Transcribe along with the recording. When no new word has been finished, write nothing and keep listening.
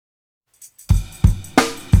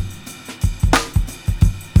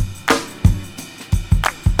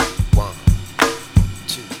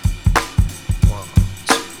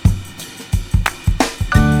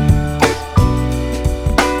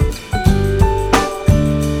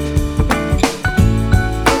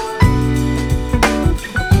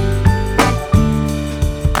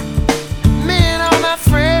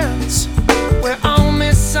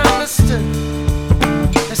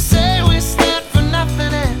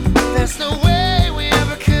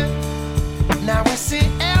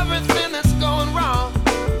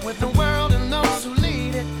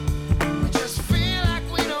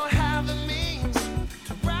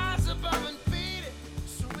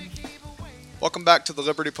Welcome back to the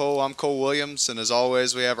Liberty Poll. I'm Cole Williams, and as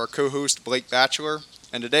always, we have our co-host Blake Batchelor.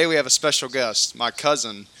 And today we have a special guest, my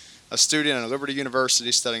cousin, a student at Liberty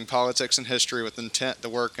University studying politics and history with intent to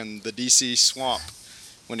work in the D.C. swamp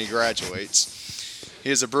when he graduates.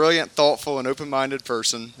 He is a brilliant, thoughtful, and open-minded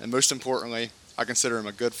person, and most importantly, I consider him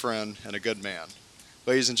a good friend and a good man.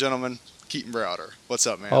 Ladies and gentlemen, Keaton Browder. What's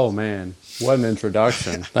up, man? Oh, man. What an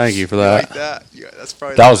introduction. Thank you for that. Like that? Yeah, that's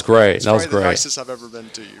probably that was great. That was the great. nicest I've ever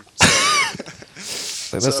been to you.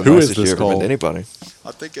 That's the who is nicest this you ever Cole? been to anybody.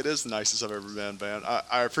 I think it is the nicest I've ever been, man.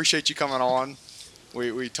 I appreciate you coming on.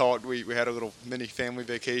 We talked. We had a little mini family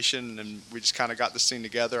vacation, and we just kind of got this thing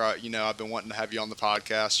together. I've been wanting to have you on the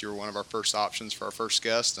podcast. You were one of our first options for our first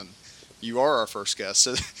guest, and you are our first guest.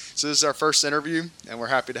 So this is our first interview, and we're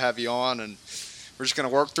happy to have you on. And we're just going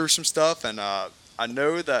to work through some stuff. And I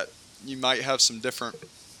know that you might have some different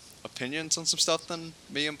opinions on some stuff than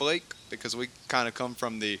me and Blake, because we kind of come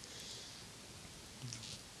from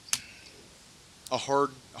a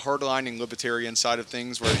hardlining libertarian side of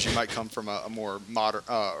things, whereas you might come from a more moderate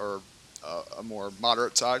a more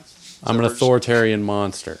moderate side. I'm an authoritarian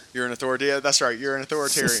monster. You're an authoritarian. Yeah, that's right. You're an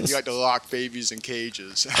authoritarian. You like to lock babies in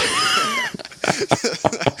cages.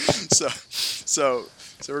 so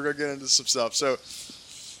we're gonna get into some stuff. So,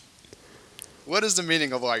 what is the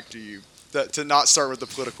meaning of life to you? To not start with the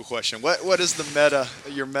political question, what is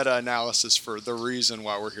your meta analysis for the reason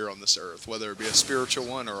why we're here on this earth, whether it be a spiritual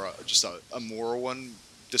one or just a moral one,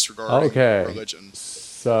 disregarding religion?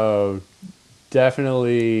 So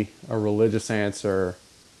definitely a religious answer.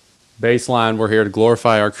 Baseline, we're here to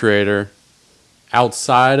glorify our Creator.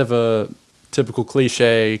 Outside of a typical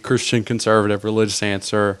cliche Christian conservative religious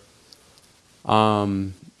answer,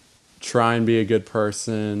 try and be a good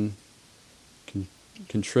person.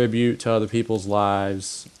 Contribute to other people's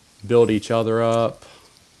lives, build each other up,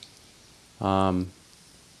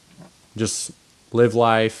 just live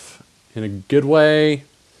life in a good way,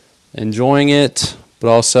 enjoying it, but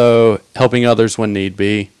also helping others when need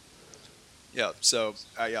be. Yeah. So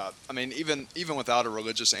I mean, even without a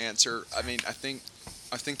religious answer, I mean, I think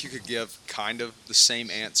you could give kind of the same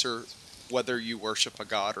answer whether you worship a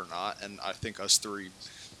god or not, and I think us three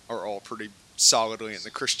are all pretty solidly in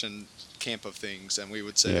the Christian camp of things, and we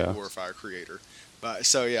would say glorify our Creator. But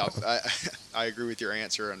so I agree with your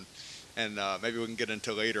answer, and maybe we can get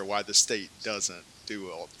into later why the state doesn't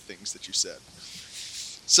do all the things that you said.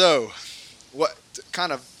 So, what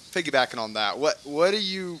kind of piggybacking on that? What do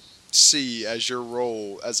you see as your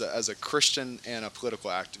role as a Christian and a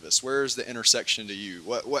political activist? Where is the intersection to you?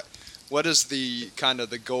 What is the kind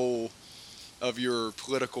of the goal of your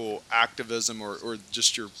political activism or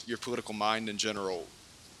just your political mind in general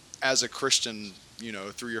as a Christian,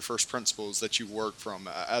 through your first principles that you work from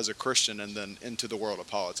as a Christian and then into the world of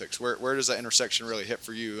politics? Where does that intersection really hit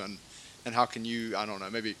for you, and how can you, I don't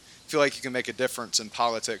know, maybe feel like you can make a difference in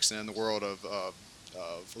politics and in the world of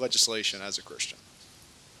legislation as a Christian?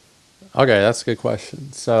 Okay, that's a good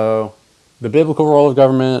question. So the biblical role of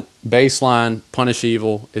government, baseline, punish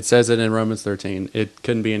evil. It says it in Romans 13. It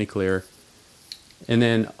couldn't be any clearer. And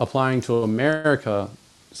then applying to America,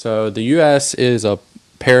 so the U.S. is a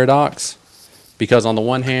paradox because on the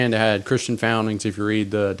one hand it had Christian foundings. If you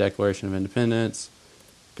read the Declaration of Independence,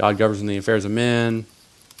 God governs in the affairs of men,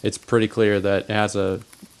 it's pretty clear that it has a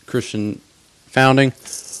Christian founding.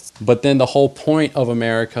 But then the whole point of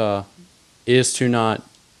America is to not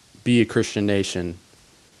be a Christian nation.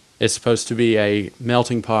 It's supposed to be a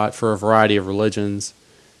melting pot for a variety of religions,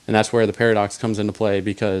 and that's where the paradox comes into play,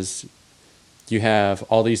 because you have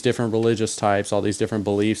all these different religious types, all these different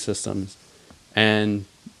belief systems, and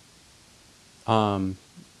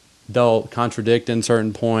they'll contradict in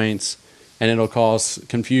certain points, and it'll cause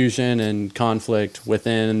confusion and conflict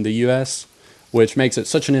within the U.S., which makes it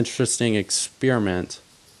such an interesting experiment,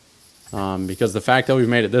 because the fact that we've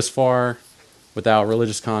made it this far without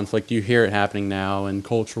religious conflict, you hear it happening now in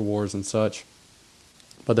culture wars and such,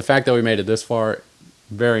 but the fact that we made it this far,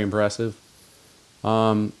 very impressive.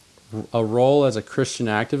 A role as a Christian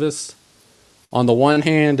activist, on the one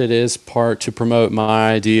hand, it is part to promote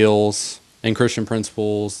my ideals and Christian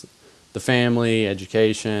principles, the family,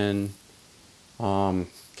 education,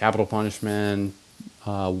 capital punishment,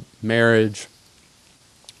 marriage,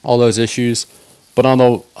 all those issues. But on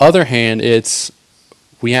the other hand,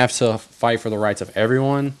 we have to fight for the rights of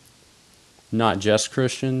everyone, not just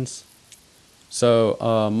Christians. So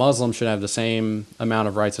a Muslim should have the same amount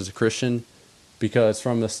of rights as a Christian, because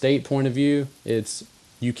from the state point of view,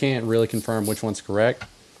 you can't really confirm which one's correct,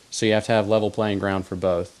 so you have to have level playing ground for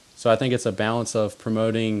both. So I think it's a balance of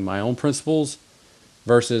promoting my own principles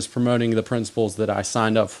versus promoting the principles that I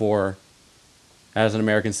signed up for as an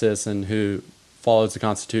American citizen who follows the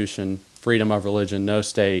Constitution, freedom of religion, no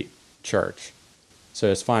state, church.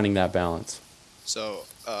 So it's finding that balance. So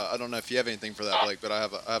I don't know if you have anything for that, Blake, but I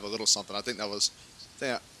have a little something. I think that was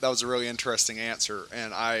a really interesting answer,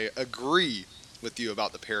 and I agree with you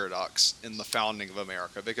about the paradox in the founding of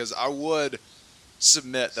America, because I would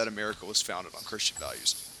submit that America was founded on Christian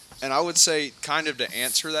values. And I would say, kind of to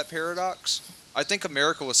answer that paradox, I think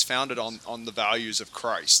America was founded on the values of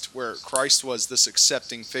Christ, where Christ was this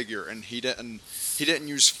accepting figure, and he didn't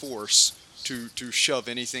use force to shove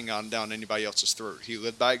anything down anybody else's throat. He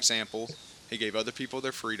lived by example. He gave other people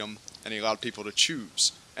their freedom, and he allowed people to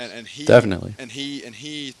choose. And he Definitely. and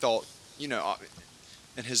he thought,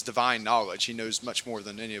 in his divine knowledge, he knows much more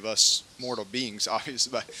than any of us mortal beings,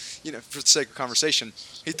 obviously. But for the sake of conversation,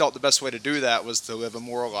 he thought the best way to do that was to live a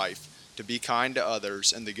moral life, to be kind to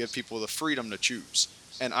others, and to give people the freedom to choose.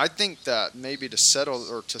 And I think that maybe to settle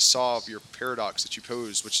or to solve your paradox that you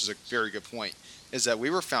posed, which is a very good point, is that we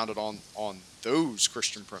were founded on those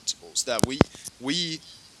Christian principles, that we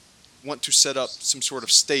want to set up some sort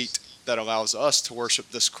of state that allows us to worship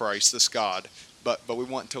this Christ, this God, but we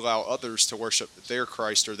want to allow others to worship their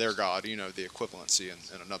Christ or their God, the equivalency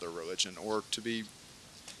in another religion, or to be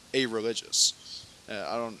a-religious.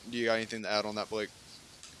 Do you got anything to add on that, Blake?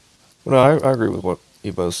 Well, no, I agree with what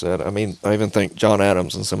you both said. I mean, I even think John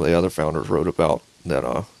Adams and some of the other founders wrote about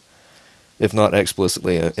that, if not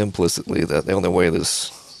explicitly, implicitly, that the only way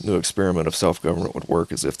this new experiment of self-government would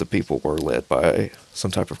work is if the people were led by some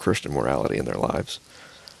type of Christian morality in their lives.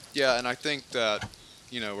 Yeah, and I think that,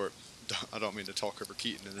 I don't mean to talk over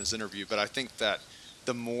Keaton in his interview, but I think that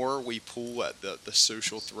the more we pull at the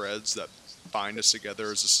social threads that bind us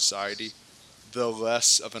together as a society, the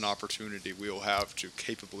less of an opportunity we will have to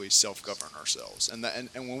capably self-govern ourselves. And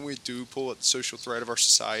when we do pull at the social thread of our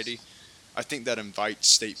society, I think that invites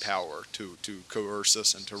state power to coerce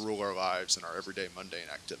us and to rule our lives and our everyday mundane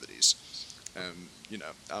activities. I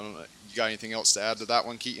don't know. You got anything else to add to that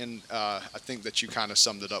one, Keaton? I think that you kind of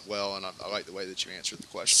summed it up well, and I like the way that you answered the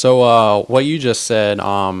question. So what you just said,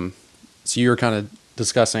 so you were kind of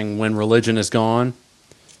discussing when religion is gone,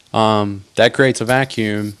 that creates a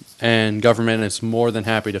vacuum, and government is more than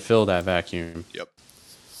happy to fill that vacuum. Yep.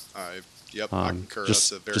 I concur.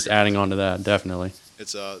 Just, That's a very just good adding point. on to that, definitely.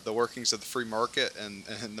 It's the workings of the free market and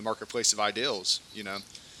the marketplace of ideals.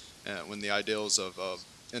 When the ideals of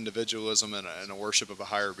individualism and a worship of a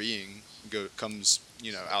higher being comes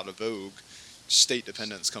out of vogue, state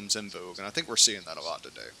dependence comes in vogue, and I think we're seeing that a lot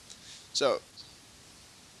today. So,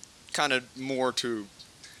 kind of more to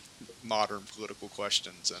modern political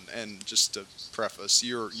questions, and just to preface,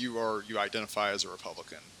 you identify as a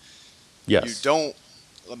Republican. Yes. You don't.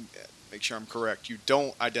 Let me make sure I'm correct. You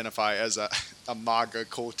don't identify as a MAGA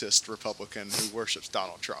cultist Republican who worships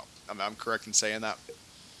Donald Trump. I'm correct in saying that.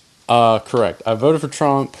 Correct. I voted for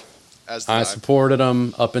Trump. I supported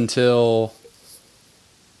him up until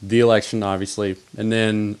the election, obviously, and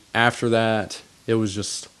then after that, it was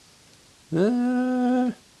just,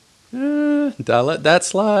 did I let that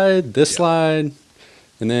slide? This slide,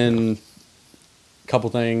 and then a couple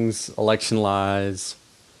things, election lies,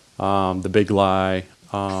 the big lie,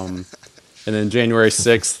 and then January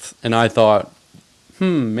 6th, and I thought,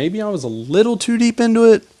 maybe I was a little too deep into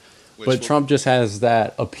it. But Trump just has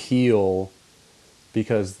that appeal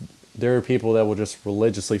because there are people that will just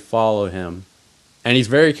religiously follow him, and he's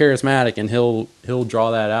very charismatic, and he'll draw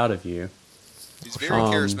that out of you. He's very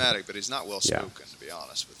charismatic, but he's not well spoken, to be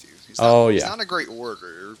honest with you. He's not a great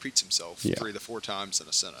orator. He repeats himself 3 to 4 times in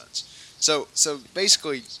a sentence. So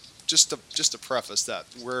basically, just to preface that,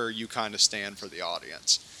 where you kind of stand for the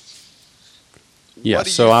audience. Yeah. What do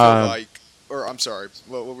you feel like? Or I'm sorry,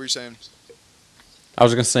 what were you saying? I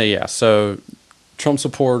was gonna say, yeah. So, Trump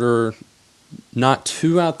supporter, not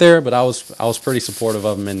too out there, but I was pretty supportive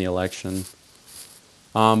of him in the election.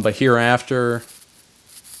 But hereafter,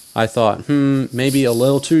 I thought, maybe a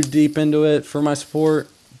little too deep into it for my support,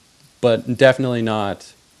 but definitely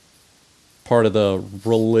not part of the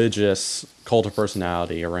religious cult of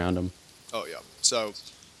personality around him. Oh yeah. So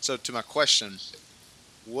to my question,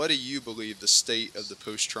 what do you believe the state of the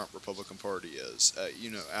post-Trump Republican Party is?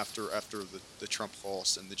 After the Trump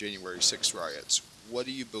loss and the January 6th riots, what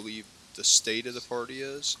do you believe the state of the party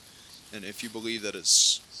is? And if you believe that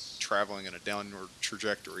it's traveling in a downward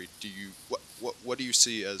trajectory, what do you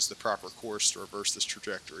see as the proper course to reverse this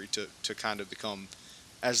trajectory to kind of become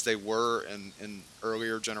as they were in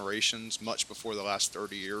earlier generations, much before the last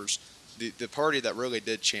 30 years, the party that really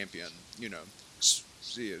did champion,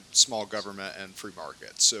 small government and free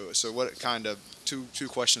markets. So what kind of two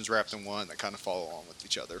questions wrapped in one that kind of follow on with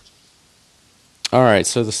each other? All right,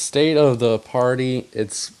 so the state of the party,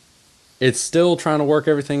 it's still trying to work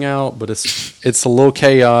everything out, but it's a little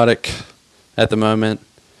chaotic at the moment.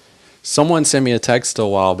 Someone sent me a text a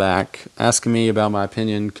while back asking me about my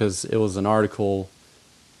opinion because it was an article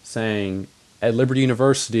saying at Liberty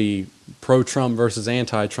University, pro-Trump versus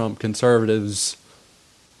anti-Trump conservatives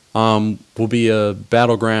will be a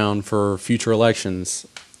battleground for future elections,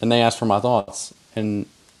 and they asked for my thoughts. And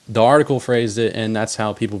the article phrased it, and that's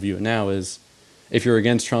how people view it now: is if you're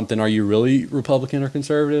against Trump, then are you really Republican or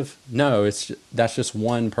conservative? No, that's just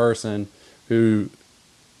one person who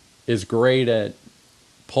is great at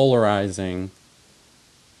polarizing,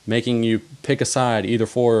 making you pick a side either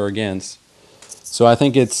for or against. So I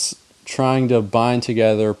think it's trying to bind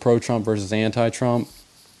together pro-Trump versus anti-Trump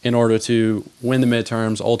in order to win the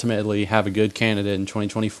midterms, ultimately have a good candidate in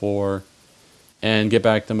 2024, and get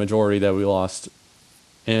back the majority that we lost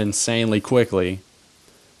insanely quickly.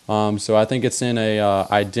 So I think it's in a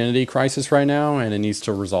identity crisis right now, and it needs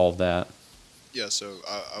to resolve that. Yeah, so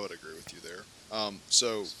I would agree with you there.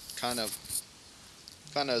 So kind of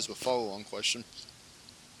as a follow-on question,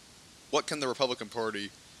 what can the Republican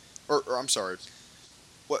Party, or I'm sorry,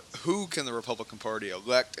 who can the Republican Party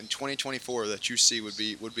elect in 2024 that you see would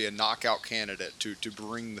be a knockout candidate to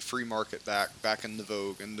bring the free market back into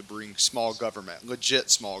vogue and to bring small government, legit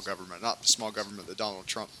small government, not the small government that Donald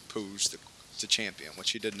Trump posed to champion,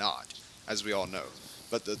 which he did not, as we all know,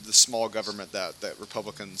 but the small government that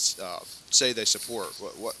Republicans say they support.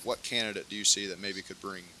 What candidate do you see that maybe could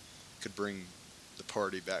bring the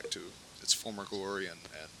party back to its former glory and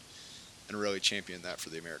really champion that for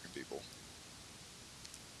the American people?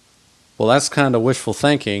 Well, that's kind of wishful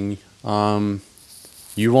thinking.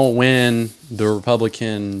 You won't win the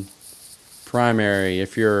Republican primary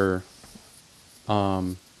if you're,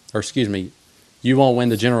 or excuse me, you won't win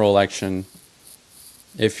the general election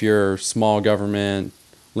if you're small government,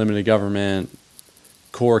 limited government,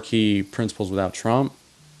 core key principles without Trump.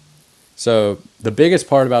 So the biggest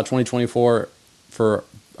part about 2024 for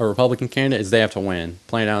a Republican candidate is they have to win.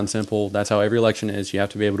 Plain out and simple. That's how every election is. You have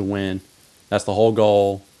to be able to win. That's the whole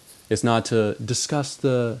goal. It's not to discuss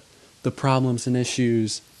the problems and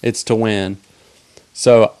issues. It's to win.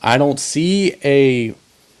 So I don't see a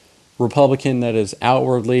Republican that is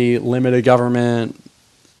outwardly limited government,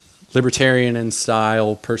 libertarian in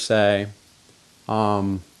style per se.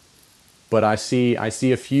 But I see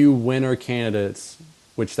a few winner candidates,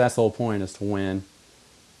 which that's the whole point, is to win.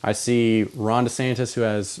 I see Ron DeSantis, who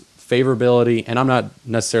has favorability, and I'm not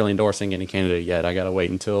necessarily endorsing any candidate yet. I got to wait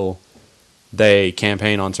until they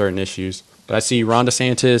campaign on certain issues. But I see Ron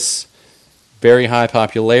DeSantis, very high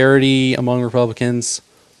popularity among Republicans.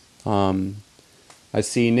 I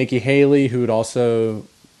see Nikki Haley, who would also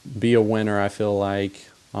be a winner, I feel like.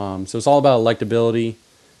 So it's all about electability.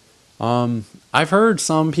 I've heard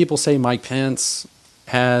some people say Mike Pence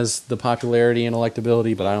has the popularity and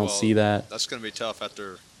electability, but I don't see that. That's going to be tough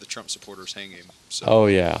after the Trump supporters hang him. So. Oh,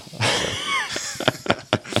 yeah. Me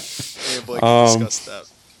and Blake can discuss that.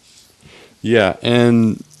 Yeah,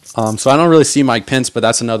 and so I don't really see Mike Pence, but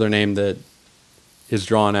that's another name that is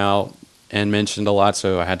drawn out and mentioned a lot,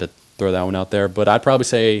 so I had to throw that one out there. But I'd probably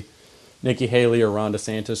say Nikki Haley or Ron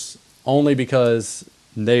DeSantis, only because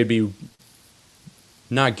they'd be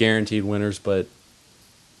not guaranteed winners, but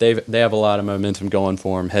they have a lot of momentum going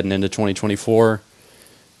for them heading into 2024.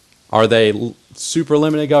 Are they super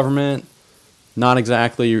limited government? Not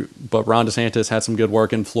exactly, but Ron DeSantis had some good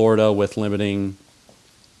work in Florida with limiting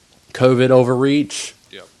COVID overreach.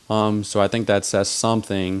 Yep. So I think that says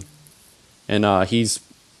something. And he's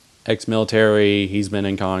ex-military. He's been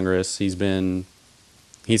in Congress. He's had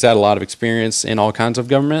a lot of experience in all kinds of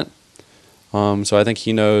government. So I think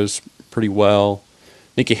he knows pretty well.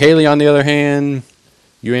 Nikki Haley, on the other hand,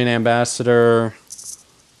 UN ambassador.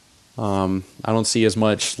 I don't see as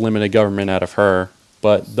much limited government out of her.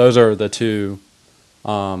 But those are the two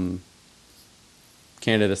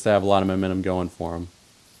candidates that have a lot of momentum going for them.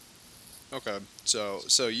 Okay,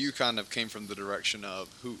 so you kind of came from the direction of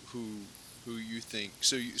who you think.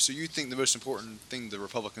 So you think the most important thing the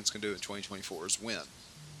Republicans can do in 2024 is win.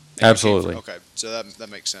 And Absolutely. Okay, so that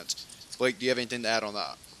makes sense. Blake, do you have anything to add on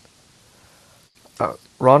that?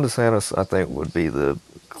 Ron DeSantis, I think, would be the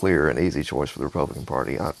clear and easy choice for the Republican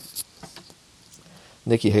Party.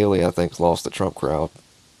 Nikki Haley, I think, lost the Trump crowd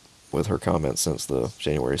with her comments since the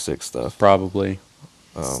January 6th stuff. Probably.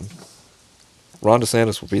 Ron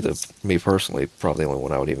DeSantis would be me personally, probably the only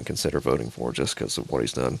one I would even consider voting for just because of what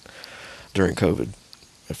he's done during COVID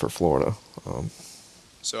for Florida.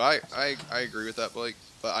 So I agree with that, Blake,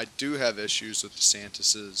 but I do have issues with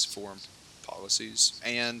DeSantis's foreign policies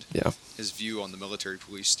and his view on the military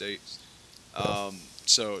police state.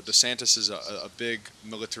 So DeSantis is a big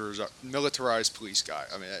militarized police guy.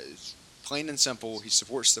 I mean, it's plain and simple. He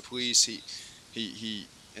supports the police.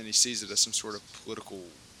 And he sees it as some sort of political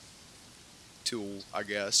tool, I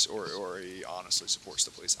guess, or he honestly supports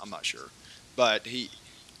the police. I'm not sure, but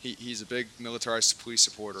he's a big militarized police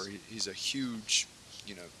supporter. He's a huge,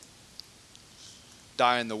 you know,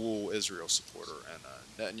 die in the wool Israel supporter and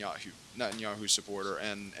Netanyahu supporter,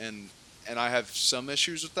 and I have some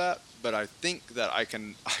issues with that, but I think that I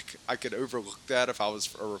could overlook that if I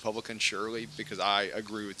was a Republican, surely, because I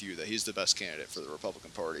agree with you that he's the best candidate for the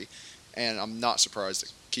Republican Party, and I'm not surprised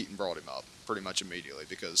that Keaton brought him up pretty much immediately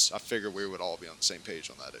because I figured we would all be on the same page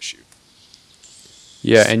on that issue.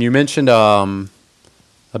 Yeah, and you mentioned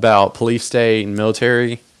about police state and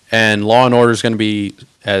military, and law and order is going to be,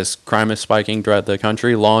 as crime is spiking throughout the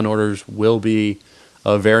country, law and orders will be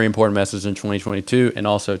a very important message in 2022 and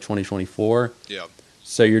also 2024. Yeah.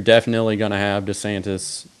 So you're definitely going to have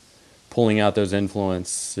DeSantis pulling out those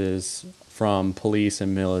influences from police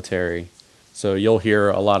and military. So you'll hear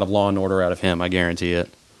a lot of law and order out of him, I guarantee it.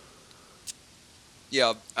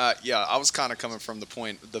 Yeah, I was kind of coming from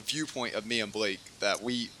the viewpoint of me and Blake that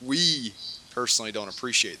we personally don't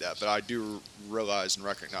appreciate that, but I do realize and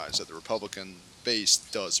recognize that the Republican base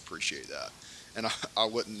does appreciate that, and I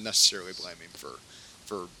wouldn't necessarily blame him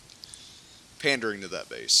for pandering to that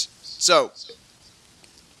base. So,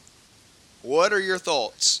 what are your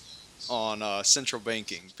thoughts on central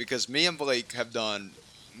banking? Because me and Blake have done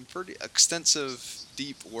pretty extensive,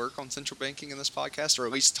 deep work on central banking in this podcast, or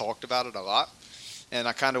at least talked about it a lot. And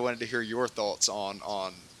I kind of wanted to hear your thoughts on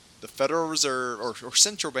the Federal Reserve or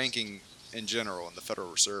central banking in general and the Federal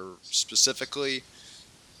Reserve specifically.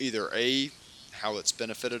 Either A, how it's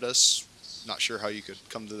benefited us. Not sure how you could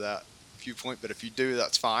come to that viewpoint, but if you do,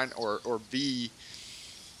 that's fine. Or B,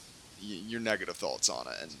 your negative thoughts on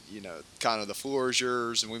it. And, you know, kind of the floor is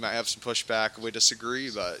yours, and we might have some pushback if we disagree,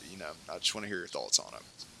 but, you know, I just want to hear your thoughts on it.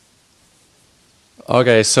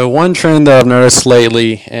 Okay, so one trend that I've noticed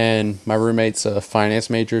lately, and my roommate's a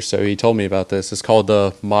finance major, so he told me about this, is called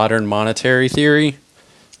the modern monetary theory,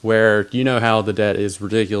 where you know how the debt is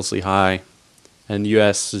ridiculously high, and the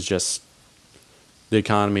U.S. is just, the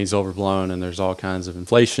economy is overblown, and there's all kinds of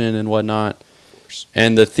inflation and whatnot.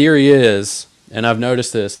 And the theory is, and I've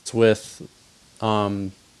noticed this with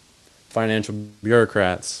financial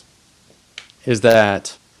bureaucrats, is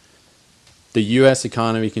that the U.S.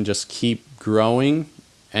 economy can just keep growing,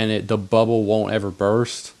 and the bubble won't ever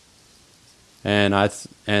burst. And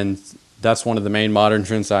that's one of the main modern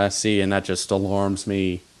trends I see, and that just alarms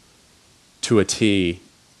me to a T.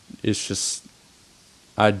 It's just,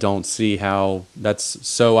 I don't see how that's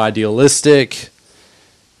so idealistic.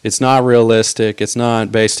 It's not realistic. It's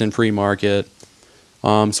not based in free market.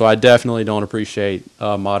 So I definitely don't appreciate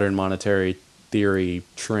modern monetary theory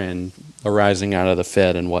trend arising out of the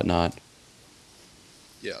Fed and whatnot.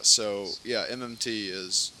 Yeah, so, yeah, MMT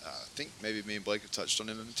is, I think maybe me and Blake have touched on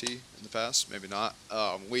MMT in the past, maybe not.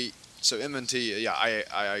 So MMT, yeah,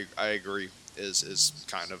 I agree, is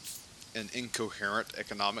kind of an incoherent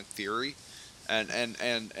economic theory. And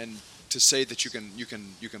to say that you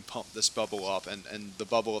can pump this bubble up, and the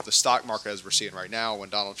bubble of the stock market as we're seeing right now, when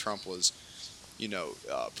Donald Trump was, you know,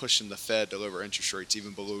 pushing the Fed to lower interest rates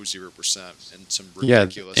even below 0% and some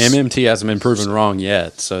ridiculous. Yeah, MMT hasn't been proven wrong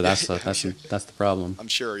yet, so that's the problem. I'm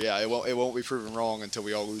sure. Yeah, it won't be proven wrong until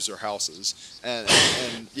we all lose our houses. And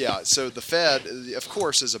yeah, so the Fed, of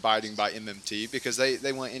course, is abiding by MMT because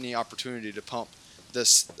they want any opportunity to pump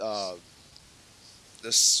this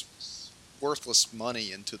this worthless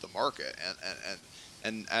money into the market.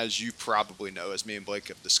 And as you probably know, as me and Blake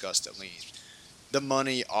have discussed at length, the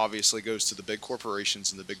money obviously goes to the big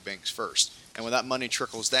corporations and the big banks first. And when that money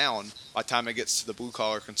trickles down, by the time it gets to the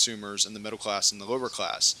blue-collar consumers and the middle class and the lower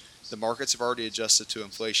class, the markets have already adjusted to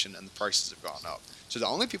inflation and the prices have gone up. So the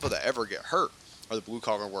only people that ever get hurt are the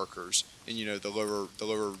blue-collar workers and, you know, the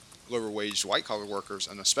lower-waged white-collar workers,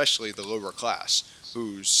 and especially the lower class,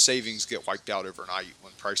 whose savings get wiped out overnight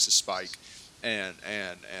when prices spike and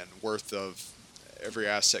worth of every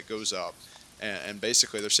asset goes up. And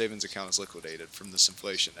basically their savings account is liquidated from this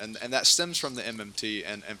inflation. And that stems from the MMT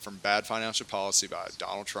and from bad financial policy by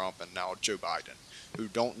Donald Trump and now Joe Biden, who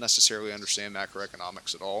don't necessarily understand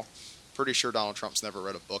macroeconomics at all. Pretty sure Donald Trump's never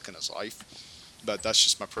read a book in his life, but that's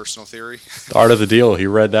just my personal theory. The Art of the Deal, he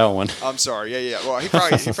read that one. I'm sorry, yeah. Well, he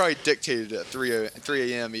probably dictated at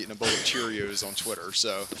 3 a.m. eating a bowl of Cheerios on Twitter,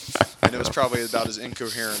 so, and it was probably about as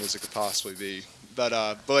incoherent as it could possibly be.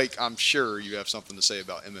 But Blake, I'm sure you have something to say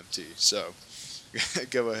about MMT, so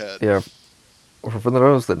go ahead. Yeah. For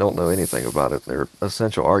those that don't know anything about it, their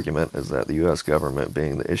essential argument is that the U.S. government,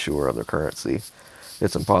 being the issuer of their currency,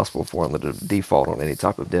 it's impossible for them to default on any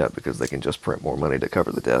type of debt because they can just print more money to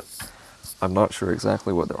cover the debt. I'm not sure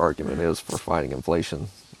exactly what their argument is for fighting inflation.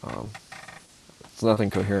 It's nothing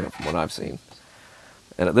coherent from what I've seen.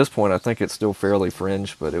 And at this point, I think it's still fairly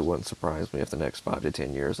fringe, but it wouldn't surprise me if the next 5 to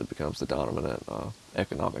 10 years it becomes the dominant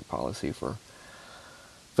economic policy for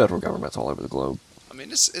federal governments all over the globe. I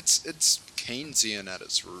mean, it's Keynesian at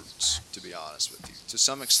its roots, to be honest with you. To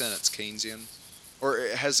some extent, it's Keynesian, or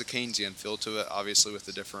it has a Keynesian feel to it, obviously with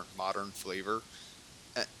a different modern flavor.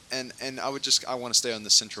 And I want to stay on the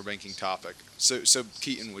central banking topic. So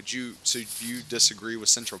Keaton, do you disagree with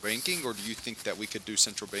central banking, or do you think that we could do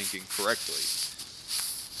central banking correctly?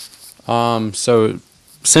 So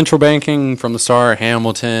central banking from the start,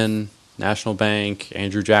 Hamilton, National Bank,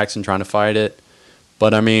 Andrew Jackson trying to fight it.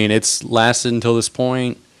 But I mean, it's lasted until this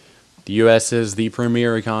point. The U.S. is the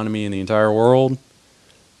premier economy in the entire world.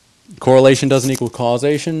 Correlation doesn't equal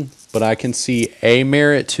causation, but I can see a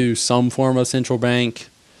merit to some form of central bank,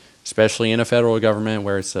 especially in a federal government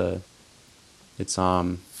where it's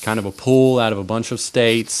kind of a pool out of a bunch of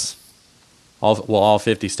states, all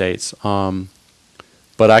 50 states.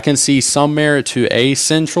 But I can see some merit to a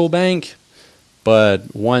central bank,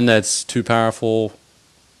 but one that's too powerful,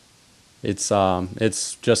 it's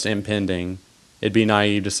just impending. It'd be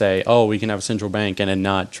naive to say, oh, we can have a central bank and then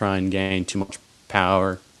not try and gain too much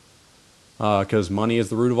power, because money is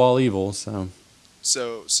the root of all evil.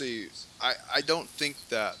 So see, I don't think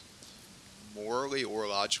that morally or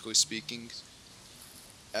logically speaking,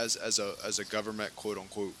 as a government, quote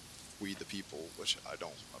unquote, we the people, which I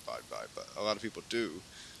don't abide by, but a lot of people do.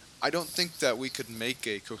 I don't think that we could make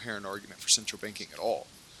a coherent argument for central banking at all.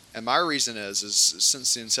 And my reason is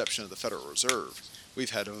since the inception of the Federal Reserve, we've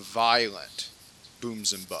had violent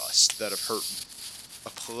booms and busts that have hurt a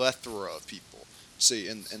plethora of people. See,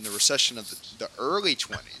 in the recession of the early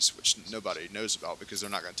 20s, which nobody knows about because they're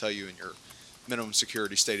not going to tell you in your minimum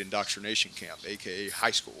security state indoctrination camp, aka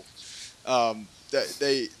high school,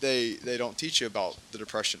 they don't teach you about the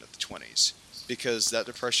depression of the 20s, because that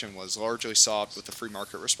depression was largely solved with the free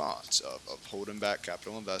market response of holding back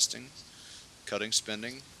capital investing, cutting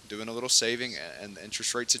spending, doing a little saving, and the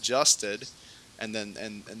interest rates adjusted, and then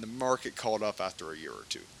and the market caught up after a year or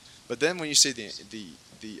two. But then when you see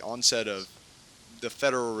the onset of the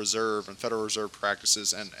Federal Reserve and Federal Reserve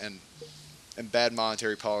practices and bad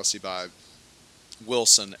monetary policy by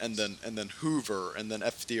Wilson and then Hoover and then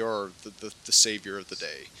FDR, the savior of the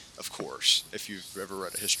day, of course, if you've ever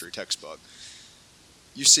read a history textbook.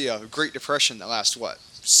 You see a Great Depression that lasts what,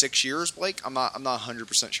 6 years, Blake? I'm not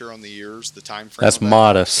 100% sure on the years, the time frame. That's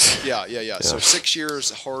modest. Yeah. So 6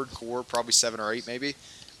 years hardcore, probably 7 or 8 maybe.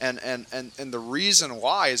 And the reason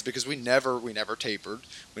why is because we never tapered.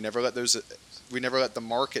 We never let the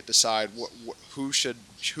market decide who should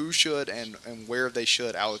and where they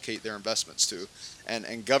should allocate their investments to.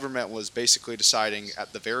 And government was basically deciding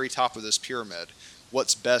at the very top of this pyramid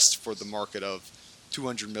what's best for the market of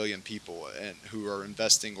 200 million people and who are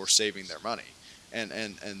investing or saving their money. And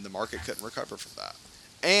the market couldn't recover from that.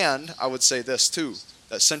 And I would say this too,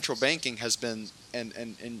 that central banking has been, and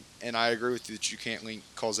I agree with you that you can't link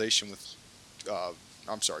correlation with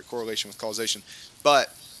causation,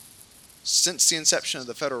 but since the inception of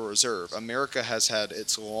the Federal Reserve, America has had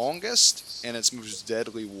its longest and its most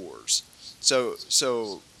deadly wars. So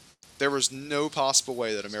there was no possible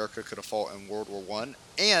way that America could have fought in World War I,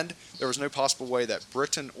 and there was no possible way that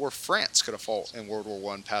Britain or France could have fought in World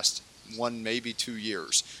War I past 1, maybe 2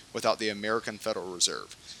 years without the American Federal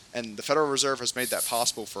Reserve. And the Federal Reserve has made that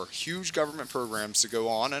possible for huge government programs to go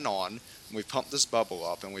on. And we've pumped this bubble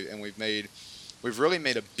up, and we've really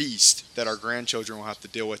made a beast that our grandchildren will have to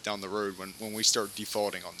deal with down the road when we start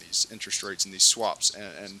defaulting on these interest rates and these swaps,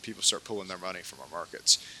 and people start pulling their money from our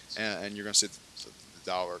markets. And you're going to see the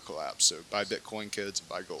dollar collapse. So buy Bitcoin, kids, and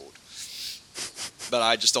buy gold. But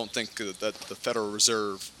I just don't think that the Federal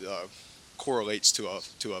Reserve correlates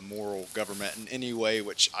to a moral government in any way,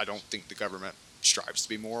 which I don't think the government strives to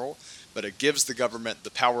be moral, but it gives the government the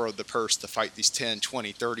power of the purse to fight these 10,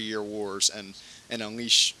 20, 30-year wars and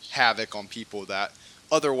unleash havoc on people that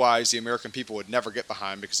otherwise the American people would never get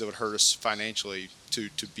behind, because it would hurt us financially to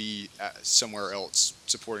be somewhere else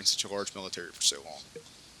supporting such a large military for so long.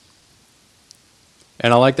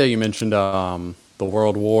 And I like that you mentioned the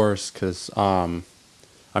world wars, because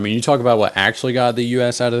I mean, you talk about what actually got the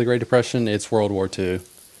U.S. out of the Great Depression, it's World War II,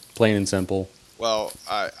 plain and simple. Well,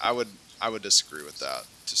 I would disagree with that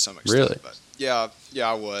to some extent. Really? But yeah,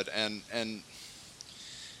 I would. And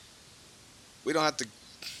we don't have to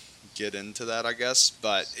get into that, I guess.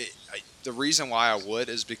 But the reason why I would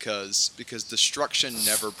is because destruction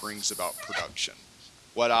never brings about production.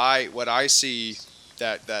 What I see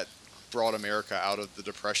that brought America out of the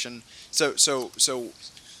depression. So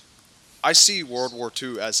I see World War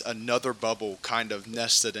II as another bubble kind of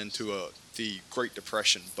nested into the Great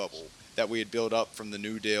Depression bubble that we had built up from the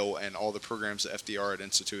New Deal and all the programs that FDR had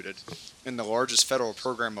instituted. And the largest federal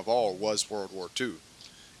program of all was World War II.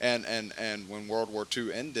 And when World War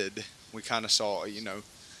II ended, we kind of saw,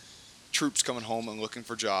 troops coming home and looking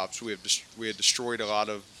for jobs. We had destroyed a lot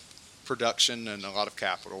of production and a lot of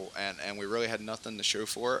capital, and we really had nothing to show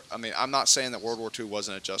for it. I mean, I'm not saying that World War II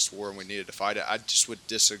wasn't a just war and we needed to fight it. I just would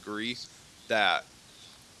disagree that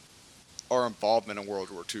our involvement in World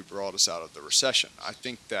War II brought us out of the recession. I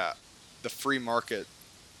think that the free market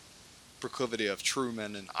proclivity of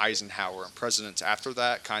Truman and Eisenhower and presidents after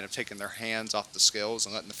that kind of taking their hands off the scales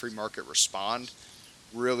and letting the free market respond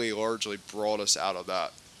really largely brought us out of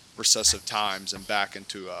that recessive times and back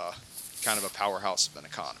into a kind of a powerhouse of an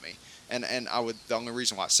economy. And the only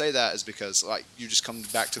reason why I say that is because, like, you just come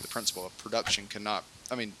back to the principle of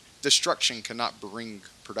destruction cannot bring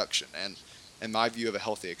production. And my view of a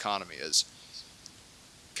healthy economy is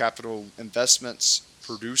capital investments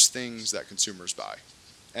produce things that consumers buy.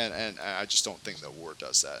 And I just don't think that war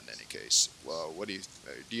does that in any case. Well,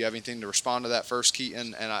 do you have anything to respond to that first,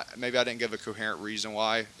 Keaton? And maybe I didn't give a coherent reason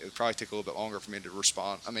why. It would probably take a little bit longer for me to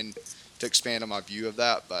respond. To expand on my view of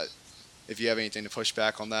that. But if you have anything to push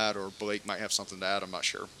back on that, or Blake might have something to add, I'm not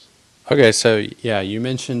sure. Okay, so yeah, you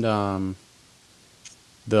mentioned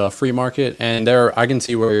the free market, and there I can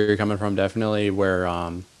see where you're coming from. Definitely, where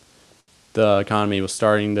the economy was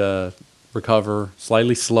starting to recover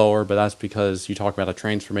slightly slower, but that's because you talk about a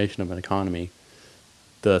transformation of an economy.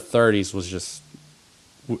 The 30s was just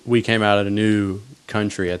we came out of a new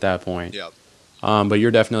country at that point. Yeah. But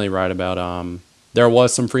you're definitely right about there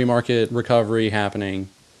was some free market recovery happening.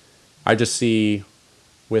 I just see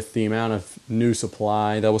with the amount of new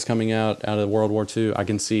supply that was coming out of World War II, I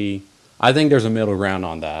think there's a middle ground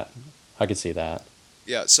on that. I can see that.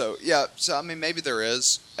 So maybe there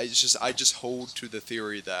is. I just hold to the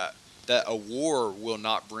theory that a war will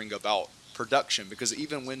not bring about production, because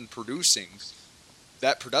even when producing,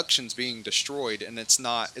 that production's being destroyed, and it's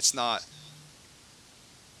not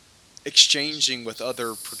exchanging with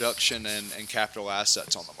other production and capital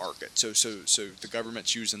assets on the market. So the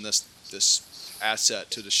government's using this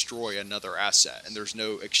asset to destroy another asset, and there's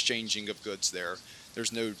no exchanging of goods there.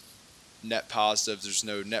 There's no net positives. There's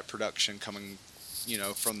no net production coming,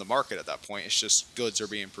 from the market at that point. It's just goods are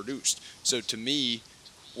being produced. So to me,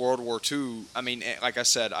 World War II, like I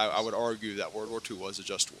said, I would argue that World War II was a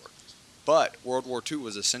just war. But World War II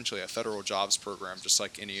was essentially a federal jobs program, just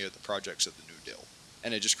like any of the projects of the New Deal.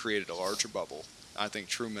 And it just created a larger bubble. I think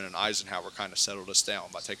Truman and Eisenhower kind of settled us down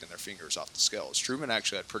by taking their fingers off the scales. Truman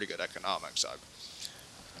actually had pretty good economics. I'm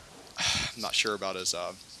not sure about his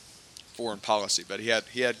foreign policy, but he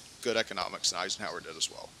had good economics, and Eisenhower did as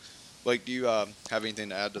well. Blake, do you have anything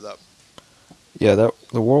to add to that? Yeah,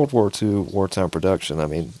 the World War II wartime production,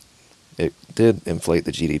 it did inflate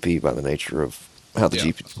the GDP by the nature of how the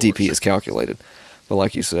GDP is calculated. But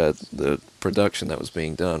like you said, the production that was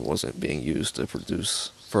being done wasn't being used to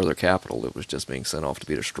produce further capital. It was just being sent off to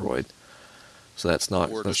be destroyed. So that's not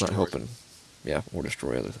helping. Yeah, or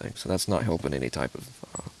destroy other things. So that's not helping any type of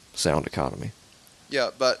sound economy. Yeah,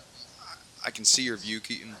 but I can see your view,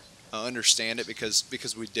 Keaton. I understand it because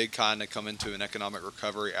we did kind of come into an economic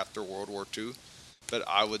recovery after World War II. But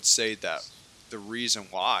I would say that the reason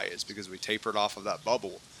why is because we tapered off of that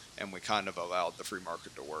bubble and we kind of allowed the free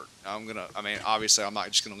market to work. Now obviously I'm not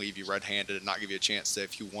just going to leave you red-handed and not give you a chance to,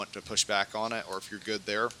 if you want to push back on it, or if you're good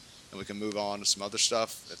there and we can move on to some other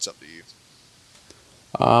stuff, it's up to you.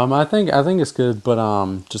 I think it's good,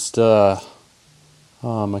 but just a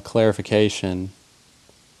clarification.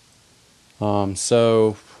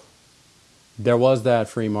 So there was that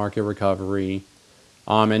free market recovery,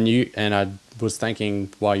 and I was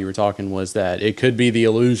thinking while you were talking was that it could be the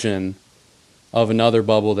illusion of another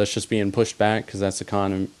bubble that's just being pushed back, because that's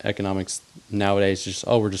economics nowadays. Just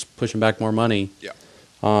we're just pushing back more money. Yeah.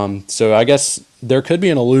 So I guess there could be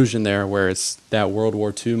an illusion there where it's that World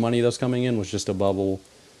War II money that's coming in was just a bubble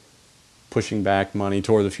pushing back money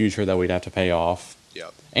toward the future that we'd have to pay off.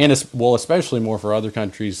 Yeah. And especially more for other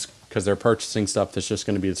countries, because they're purchasing stuff that's just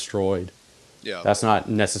going to be destroyed. Yeah. That's not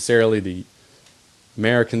necessarily the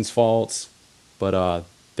Americans' faults, but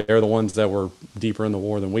they're the ones that were deeper in the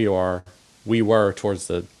war than we are. We were toward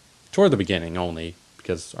the beginning only,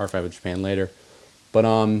 because our fight with Japan later. But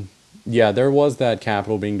yeah, there was that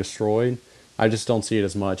capital being destroyed. I just don't see it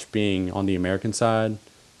as much being on the American side,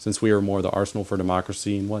 since we were more the arsenal for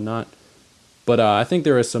democracy and whatnot. But I think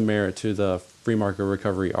there is some merit to the free market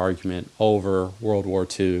recovery argument over World War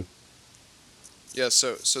II. Yeah,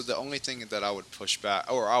 so the only thing that I would push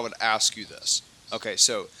back, or I would ask you this. Okay,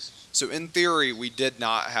 so in theory, we did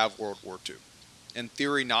not have World War II. In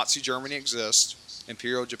theory, Nazi Germany exists,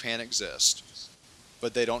 Imperial Japan exists,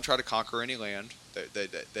 but they don't try to conquer any land. They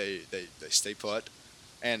stay put,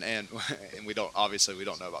 and and we don't, obviously we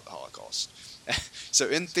don't know about the Holocaust. So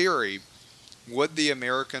in theory, would the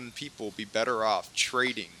American people be better off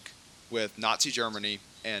trading with Nazi Germany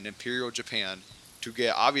and Imperial Japan to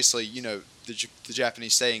get, obviously, the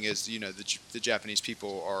Japanese saying is, the Japanese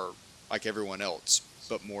people are like everyone else,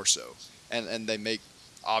 but more so. And they make,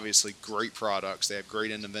 obviously, great products. They have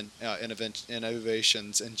great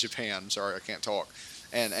innovations in Japan. Sorry, I can't talk.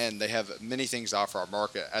 And they have many things to offer our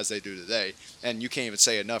market, as they do today. And you can't even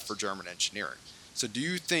say enough for German engineering. So do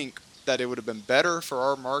you think that it would have been better for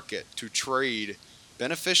our market to trade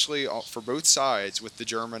beneficially for both sides with the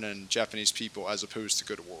German and Japanese people as opposed to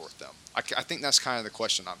go to war with them? I think that's kind of the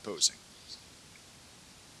question I'm posing.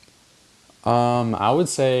 I would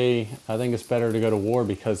say I think it's better to go to war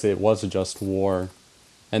because it was a just war,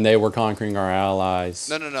 and they were conquering our allies.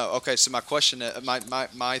 No. Okay, so my question,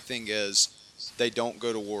 my thing is, they don't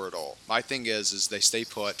go to war at all. My thing is they stay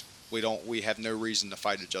put. We have no reason to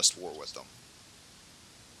fight a just war with them.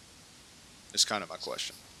 It's kind of my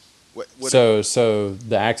question. So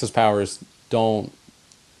the Axis powers don't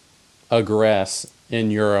aggress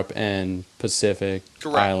in Europe and Pacific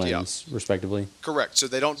Correct, islands, respectively. Correct. So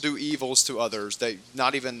they don't do evils to others. They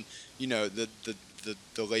not even, the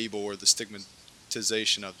label or the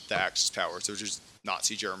stigmatization of the Axis powers. They're just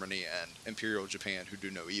Nazi Germany and Imperial Japan who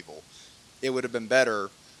do no evil. It would have been better,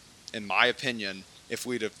 in my opinion, if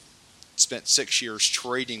we'd have spent 6 years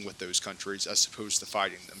trading with those countries as opposed to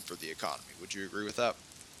fighting them for the economy. Would you agree with that?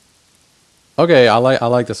 Okay, I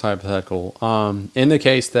like this hypothetical. In the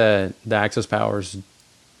case that the Axis powers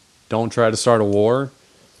don't try to start a war.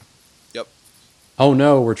 Yep. Oh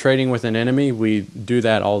no, we're trading with an enemy. We do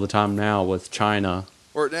that all the time now with China.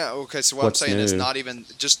 Or now, okay. So what What's I'm saying is new? not even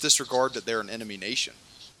just disregard that they're an enemy nation.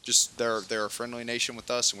 Just they're a friendly nation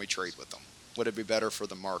with us, and we trade with them. Would it be better for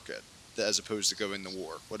the market as opposed to going to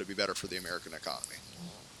war? Would it be better for the American economy?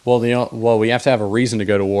 Well, we have to have a reason to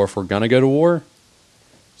go to war if we're gonna go to war.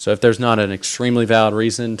 So if there's not an extremely valid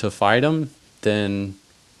reason to fight them, then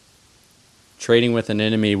trading with an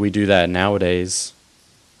enemy, we do that nowadays.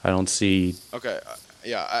 I don't see. Okay.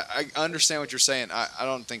 Yeah, I understand what you're saying. I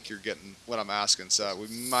don't think you're getting what I'm asking, so we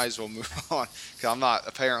might as well move on because I'm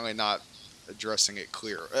apparently not addressing it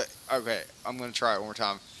clear. Okay, I'm going to try it one more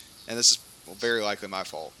time, and this is very likely my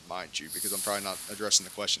fault, mind you, because I'm probably not addressing the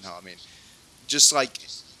question how I mean. Just like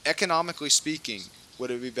economically speaking, would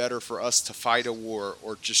it be better for us to fight a war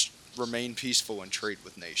or just remain peaceful and trade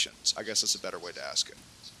with nations? I guess that's a better way to ask it.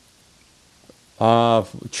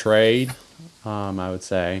 Trade, I would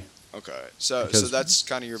say. Okay, so Because- that's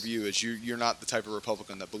kind of your view, is you're not the type of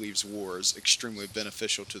Republican that believes war is extremely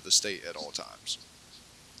beneficial to the state at all times.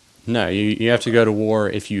 No, you have to go to war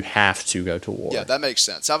if you have to go to war. Yeah, that makes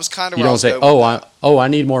sense. That was kind of You where I don't was say, going with that. I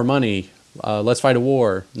need more money. Let's fight a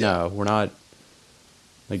war. Yeah. No, we're not.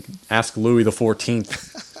 Like, ask Louis the 14th.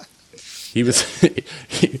 He was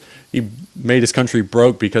he made his country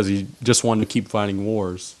broke because he just wanted to keep fighting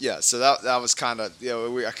wars. Yeah, so that was kind of,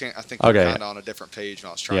 I think Okay. we're kind of on a different page when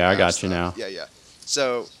I was trying Yeah, to I got ask you that. now. Yeah.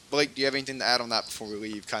 So, Blake, do you have anything to add on that before we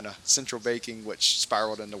leave? Kind of central banking, which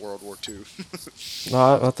spiraled into World War II.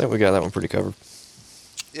 No, I think we got that one pretty covered.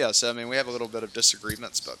 Yeah, so I mean, we have a little bit of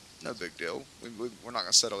disagreements, but no big deal. We're not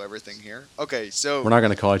going to settle everything here. Okay, so We're not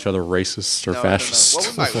going to call each other racist or no. fascist. Well,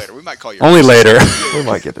 we might later. We might call you Only racist. later. We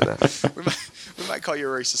might get to that. we might call you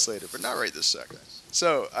a racist later, but not right this second.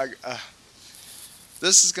 So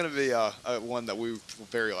this is going to be a one that we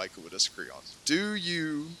very likely would disagree on. Do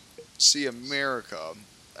you see America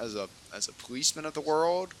as a policeman of the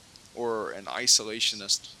world, or an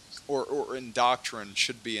isolationist, or in doctrine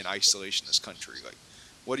should be an isolationist country? Like,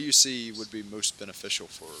 what do you see would be most beneficial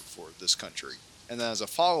for this country? And then as a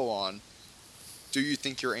follow-on, do you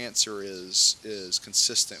think your answer is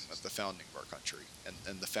consistent with the founding of our country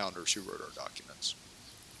and the founders who wrote our documents?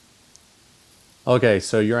 Okay,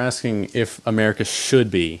 so you're asking if America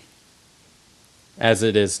should be as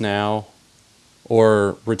it is now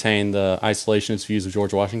or retain the isolationist views of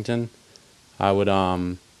George Washington. I would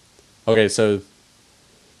okay, so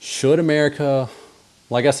should America,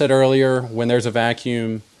 like I said earlier, when there's a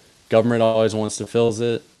vacuum, government always wants to fill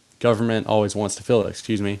it.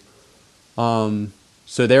 Excuse me.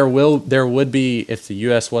 So there would be, if the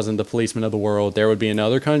US wasn't the policeman of the world, there would be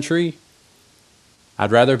another country.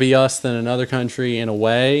 I'd rather be us than another country in a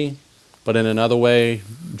way, But in another way,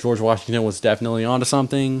 George Washington was definitely onto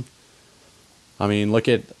something. I mean, look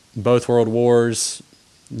at both world wars.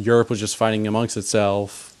 Europe was just fighting amongst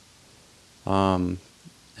itself. And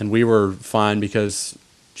we were fine because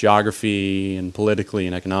geography and politically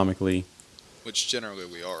and economically. Which generally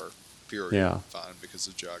we are, period, Yeah. fine because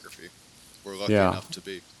of geography. We're lucky Yeah. enough to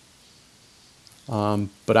be.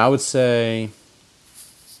 But I would say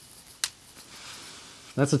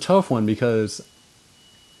that's a tough one because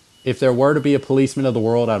if there were to be a policeman of the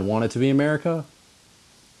world, I'd want it to be America.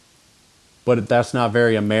 But that's not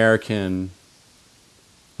very American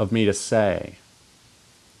of me to say.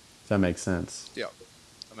 If that makes sense. Yeah.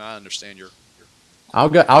 I mean, I understand your I'll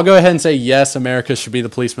go ahead and say yes, America should be the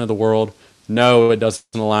policeman of the world. No, it doesn't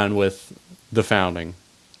align with the founding.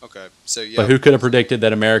 okay. So But yeah, who could have predicted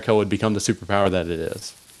that America would become the superpower that it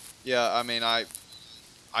is? yeah. I mean, I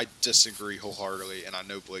disagree wholeheartedly, and I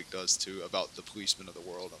know Blake does too, about the policemen of the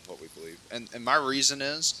world and what we believe. And my reason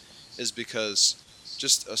is because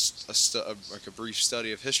just like a brief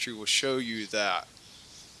study of history will show you that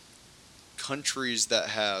countries that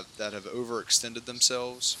have overextended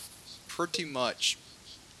themselves pretty much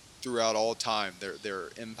throughout all time, their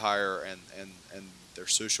empire and their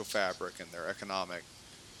social fabric and their economic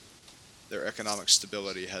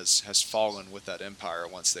stability has fallen with that empire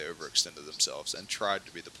once they overextended themselves and tried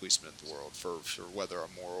to be the policeman of the world for whether a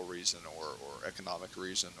moral reason or economic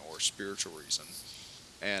reason or spiritual reason.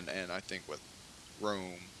 And I think with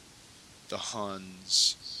Rome, the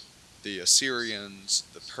Huns, the Assyrians,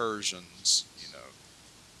 the Persians,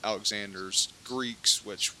 Alexander's Greeks,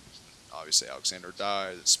 which obviously Alexander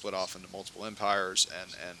died, it split off into multiple empires,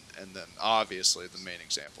 and then obviously the main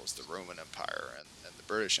example is the Roman Empire and the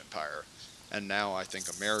British Empire. And now I think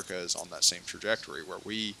America is on that same trajectory where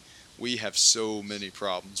we have so many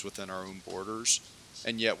problems within our own borders,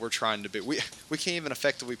 and yet we're trying to we can't even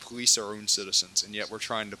effectively police our own citizens, and yet we're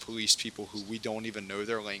trying to police people who we don't even know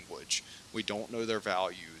their language, we don't know their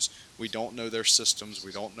values, we don't know their systems,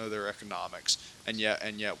 we don't know their economics, and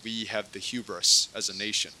yet we have the hubris as a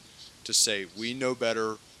nation to say we know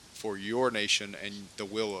better for your nation and the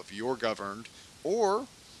will of your governed, or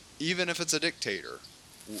even if it's a dictator,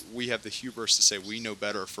 we have the hubris to say we know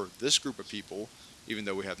better for this group of people, even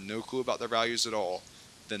though we have no clue about their values at all,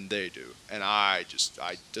 than they do. And I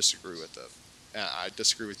disagree with and I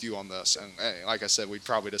disagree with you on this. And like I said, we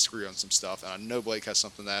probably disagree on some stuff. And I know Blake has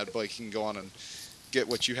something to add. Blake, you can go on and get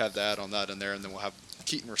what you have to add on that in there, and then we'll have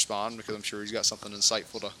Keaton respond because I'm sure he's got something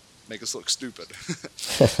insightful to make us look stupid.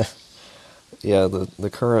 Yeah, the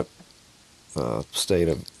current state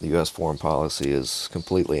of the U.S. foreign policy is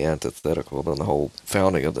completely antithetical to the whole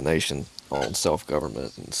founding of the nation on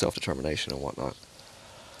self-government and self-determination and whatnot.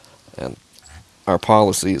 And our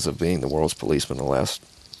policies of being the world's policeman the last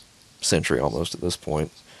century almost at this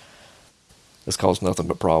point has caused nothing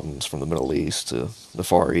but problems from the Middle East to the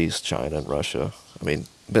Far East, China and Russia. I mean,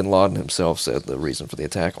 bin Laden himself said the reason for the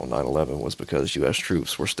attack on 9/11 was because U.S.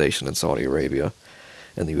 troops were stationed in Saudi Arabia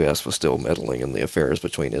and the U.S. was still meddling in the affairs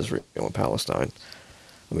between Israel and Palestine.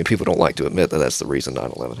 I mean, people don't like to admit that that's the reason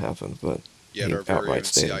 9/11 happened, but Yet he our very own outright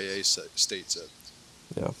stated. CIA states it.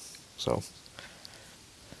 Yeah, so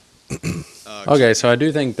Okay, so I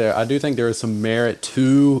do think there is some merit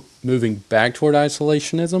to moving back toward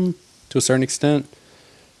isolationism to a certain extent,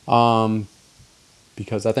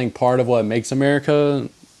 because I think part of what makes America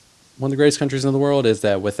one of the greatest countries in the world is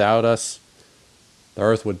that without us, the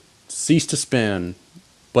Earth would cease to spin.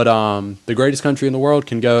 But the greatest country in the world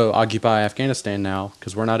can go occupy Afghanistan now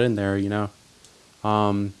because we're not in there,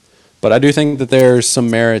 But I do think that there's some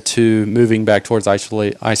merit to moving back towards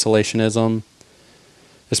isolationism,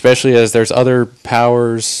 especially as there's other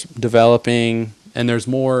powers developing and there's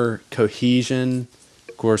more cohesion.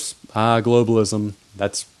 Of course, globalism,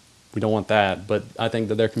 we don't want that. But I think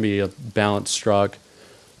that there can be a balance struck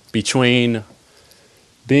between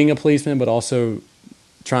being a policeman but also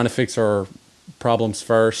trying to fix our problems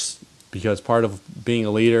first, because part of being a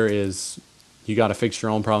leader is you got to fix your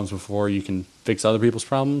own problems before you can fix other people's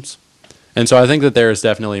problems. And so I think that there is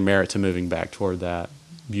definitely merit to moving back toward that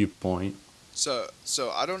viewpoint. So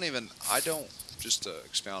just to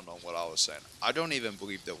expound on what I was saying, I don't even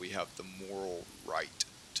believe that we have the moral right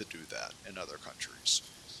to do that in other countries.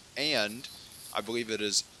 And I believe it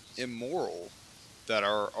is immoral that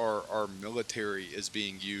our military is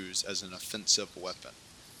being used as an offensive weapon.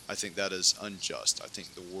 I think that is unjust. I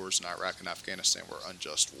think the wars in Iraq and Afghanistan were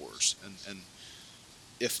unjust wars. And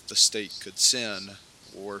if the state could sin,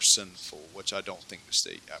 were sinful, which I don't think the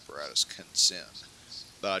state apparatus can sin.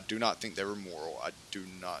 But I do not think they were moral.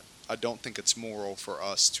 I don't think it's moral for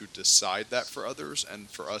us to decide that for others and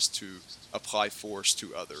for us to apply force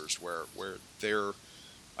to others where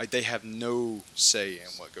they have no say in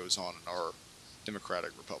what goes on in our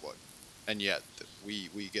democratic republic, and yet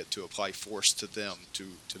we get to apply force to them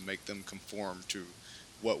to make them conform to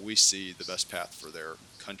what we see the best path for their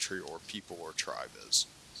country or people or tribe is.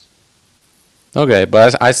 Okay,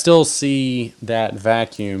 but I still see that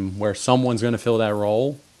vacuum where someone's going to fill that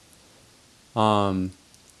role,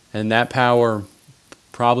 and that power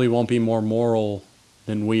probably won't be more moral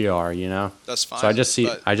than we are, you know. That's So I fine, just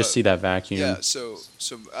see that vacuum. yeah. So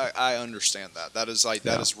I understand that. That is that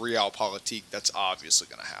Yeah. is realpolitik. That's obviously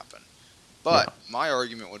going to happen. But Yeah. my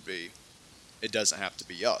argument would be, it doesn't have to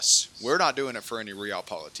be us. We're not doing it for any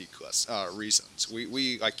realpolitik reasons.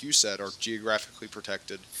 We, like you said, are geographically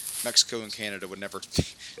protected. Mexico and Canada would never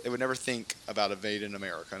they would never think about invading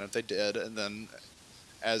America, and if they did, and then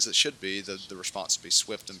as it should be, the response would be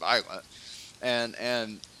swift and violent.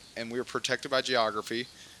 And we're protected by geography.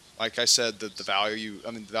 Like I said, the value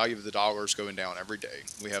of the dollar is going down every day.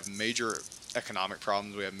 We have major economic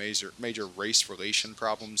problems. We have major race relation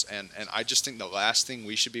problems, and I just think the last thing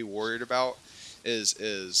we should be worried about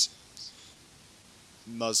is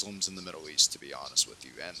Muslims in the Middle East, to be honest with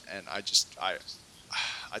you. And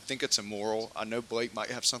I think it's immoral. I know Blake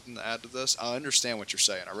might have something to add to this. I understand what you're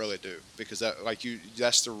saying. I really do, because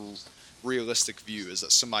that's the realistic view, is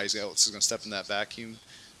that somebody else is going to step in that vacuum,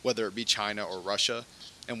 whether it be China or Russia,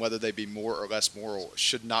 and whether they be more or less moral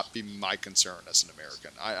should not be my concern as an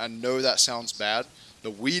American. I know that sounds bad,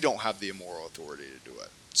 but we don't have the moral authority to do it.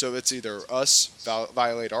 So it's either us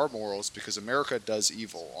violate our morals, because America does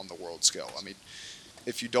evil on the world scale. I mean,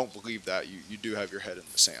 if you don't believe that, you do have your head in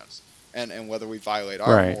the sand. And whether we violate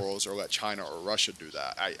our Right. morals or let China or Russia do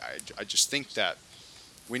that, I just think that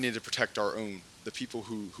we need to protect our own, the people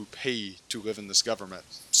who pay to live in this government,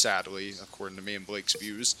 sadly, according to me and Blake's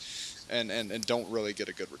views, and don't really get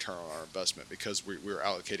a good return on our investment, because we're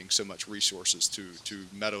allocating so much resources to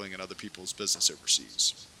meddling in other people's business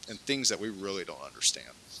overseas and things that we really don't understand.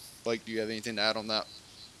 Blake, do you have anything to add on that?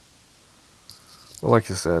 Well, like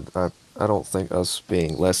you said, I don't think us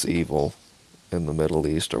being less evil in the Middle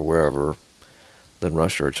East or wherever than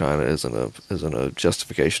Russia or China isn't a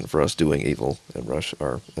justification for us doing evil in Russia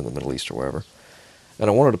or in the Middle East or wherever. And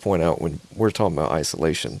I wanted to point out, when we're talking about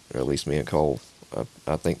isolation, or at least me and Cole,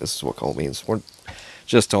 I think this is what Cole means. We're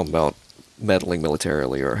just talking about meddling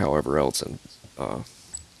militarily or however else in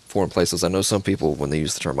foreign places. I know some people, when they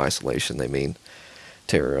use the term isolation, they mean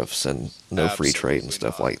tariffs and no free trade and Absolutely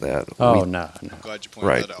stuff not. like that. Oh no. I'm glad you pointed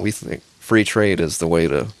Right. that out. We think free trade is the way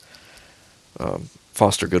to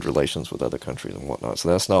foster good relations with other countries and whatnot. So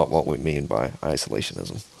that's not what we mean by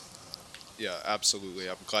isolationism. Yeah, absolutely.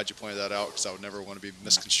 I'm glad you pointed that out, because I would never want to be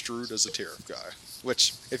misconstrued as a tariff guy.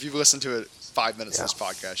 Which, if you've listened to it 5 minutes of this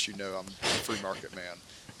podcast, you know I'm a free market man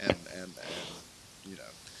and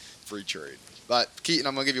free trade. But Keaton,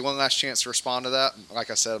 I'm going to give you one last chance to respond to that. Like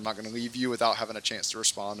I said, I'm not going to leave you without having a chance to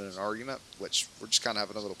respond in an argument, which we're just kind of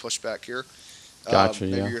having a little pushback here. Gotcha.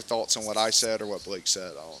 Maybe Yeah. your thoughts on what I said or what Blake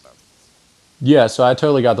said. I don't know. Yeah, so I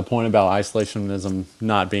totally got the point about isolationism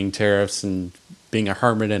not being tariffs and being a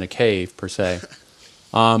hermit in a cave per se.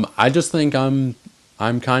 I just think I'm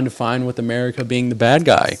kind of fine with America being the bad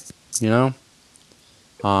guy. You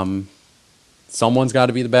know, someone's got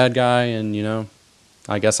to be the bad guy, and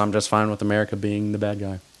I guess I'm just fine with America being the bad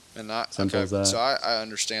guy. And Simple okay, as that. so I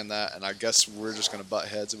understand that, and I guess we're just going to butt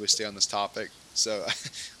heads if we stay on this topic. So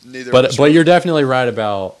neither. of us But you're definitely right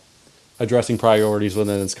about addressing priorities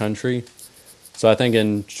within this country. So I think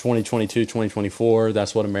in 2022, 2024,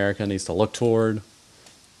 that's what America needs to look toward,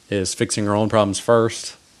 is fixing our own problems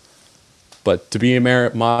first. But to be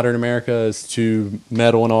modern America is to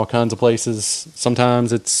meddle in all kinds of places.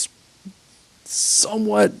 Sometimes it's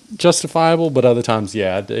somewhat justifiable, but other times,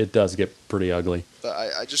 yeah, it does get pretty ugly. But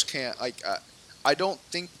I just can't, I don't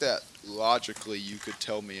think that logically you could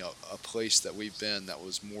tell me a place that we've been that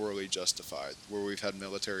was morally justified, where we've had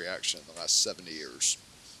military action in the last 70 years.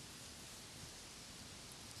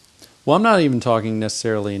 Well, I'm not even talking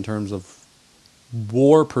necessarily in terms of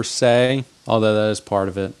war per se, although that is part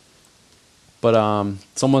of it. But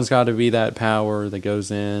someone's got to be that power that goes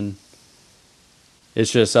in.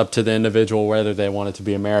 It's just up to the individual whether they want it to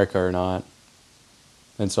be America or not.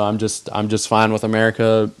 And so I'm just fine with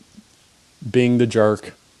America being the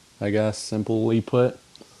jerk, I guess, simply put.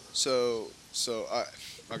 So I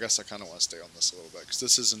guess I kind of want to stay on this a little bit, because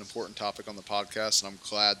this is an important topic on the podcast, and I'm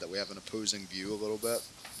glad that we have an opposing view a little bit,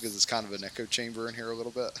 because it's kind of an echo chamber in here a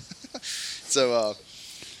little bit.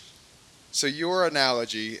 So your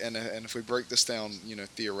analogy, and if we break this down,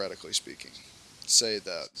 theoretically speaking, say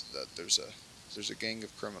that there's a gang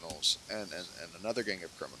of criminals and another gang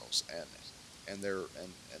of criminals and they're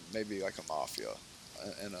and maybe like a mafia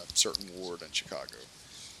in a certain ward in Chicago,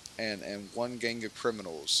 and one gang of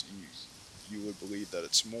criminals, you would believe that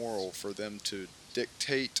it's moral for them to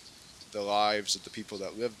dictate the lives of the people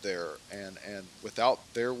that live there, and without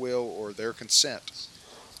their will or their consent,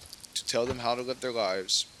 to tell them how to live their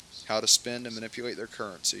lives, how to spend and manipulate their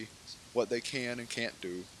currency, what they can and can't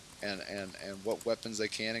do, and what weapons they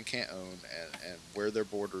can and can't own, and where their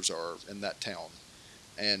borders are in that town,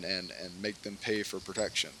 and make them pay for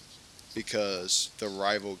protection because the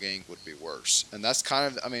rival gang would be worse. And that's kind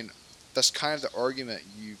of, I mean, that's kind of the argument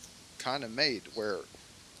you've kind of made, where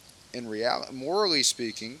in reality, morally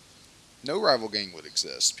speaking, no rival gang would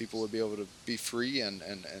exist. People would be able to be free and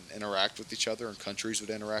interact with each other, and countries would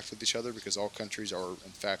interact with each other because all countries are,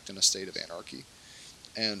 in fact, in a state of anarchy.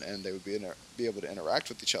 And they would be able to interact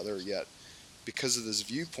with each other, yet because of this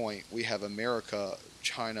viewpoint, we have America,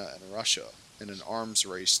 China, and Russia in an arms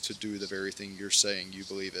race to do the very thing you're saying you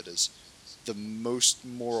believe it is the most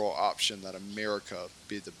moral option, that America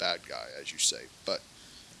be the bad guy, as you say. But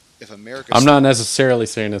if America, I'm not necessarily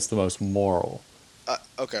saying it's the most moral.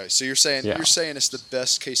 Okay, so you're saying it's the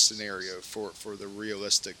best case scenario for the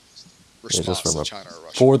realistic response to China or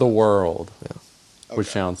Russia for the world, which Okay.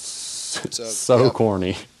 sounds So, yeah.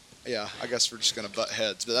 corny. Yeah, I guess we're just gonna butt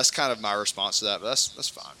heads, but that's kind of my response to that. But that's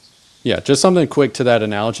fine. Yeah, just something quick to that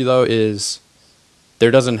analogy though is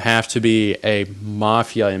there doesn't have to be a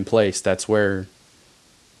mafia in place. That's where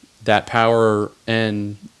that power,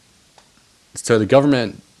 and so the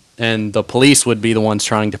government and the police would be the ones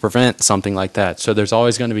trying to prevent something like that. So there's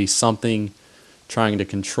always going to be something trying to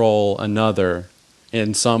control another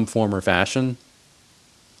in some form or fashion.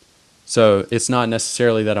 So it's not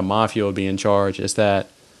necessarily that a mafia would be in charge, it's that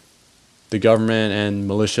the government and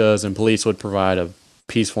militias and police would provide a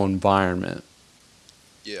peaceful environment.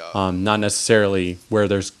 Yeah. Not necessarily where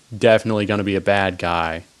there's definitely going to be a bad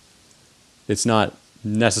guy. It's not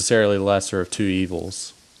necessarily lesser of two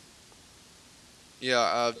evils.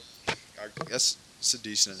 Yeah, I guess it's a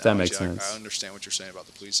decent analogy. That makes sense. I understand what you're saying about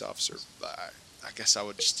the police officer, but I guess I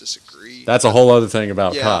would just disagree. That's a whole other thing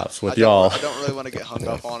about Yeah, cops with I don't- y'all. I don't really want to get hung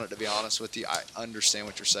up on it, to be honest with you. I understand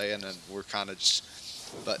what you're saying, and we're kind of just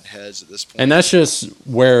butting heads at this point. And that's just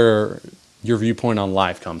where your viewpoint on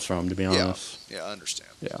life comes from, to be honest. Yeah, I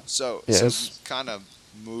understand. Yeah. So Yes. kind of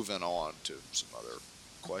moving on to some other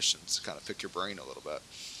questions, kind of pick your brain a little bit.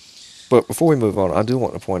 But before we move on, I do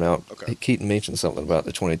want to point out, Okay. Keaton mentioned something about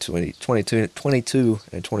the 22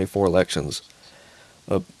 and 24 elections.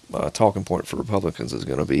 A talking point for Republicans is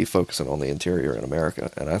going to be focusing on the interior in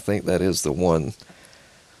America. And I think that is the one,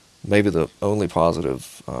 maybe the only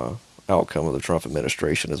positive outcome of the Trump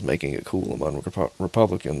administration, is making it cool among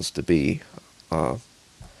Republicans to be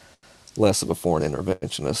less of a foreign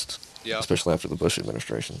interventionist, Yeah. especially after the Bush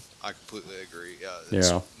administration. I completely agree. Yeah, it's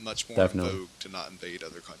Yeah, much more definitely. in vogue to not invade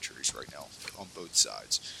other countries right now on both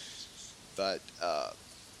sides. But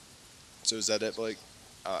so is that it, Blake?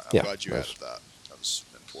 I'm Yeah, glad you yes. added that. That was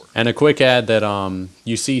important. And a quick add that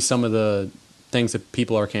you see some of the things that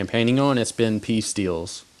people are campaigning on, it's been peace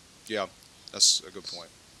deals. Yeah, that's a good point.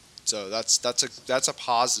 So that's a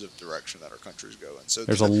positive direction that our country's going. So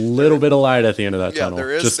There's a little bit of light at the end of that Yeah, tunnel.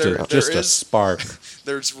 there is- just there a is- spark.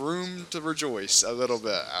 there's room to rejoice a little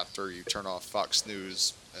bit after you turn off Fox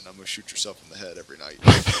News and I'm gonna shoot yourself in the head every night.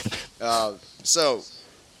 So,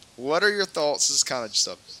 what are your thoughts? This is kind of just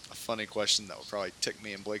a funny question that will probably tick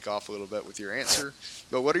me and Blake off a little bit with your answer.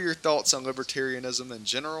 But what are your thoughts on libertarianism in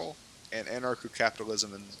general and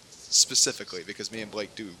anarcho-capitalism specifically? Because me and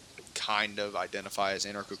Blake do kind of identify as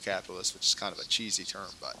anarcho-capitalists, which is kind of a cheesy term,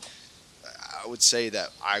 but I would say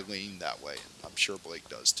that I lean that way, and I'm sure Blake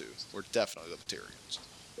does too. We're definitely libertarians.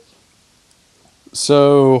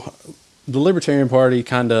 So the Libertarian Party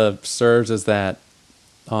kind of serves as that.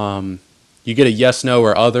 You get a yes, no,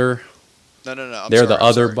 or other. No. They're the I'm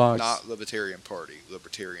other sorry. box? Not Libertarian Party.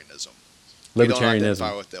 Libertarianism. We don't identify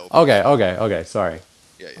Libertarianism. with the LP. Okay. Sorry.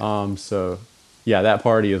 Yeah. So, yeah, that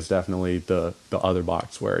party is definitely the other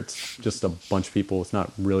box where it's just a bunch of people. It's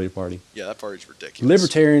not really a party. Yeah, that party's ridiculous.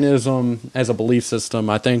 Libertarianism as a belief system,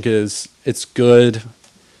 I think it's good.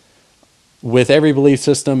 With every belief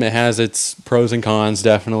system, it has its pros and cons,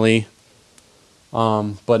 definitely.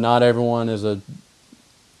 But not everyone is a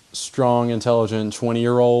strong, intelligent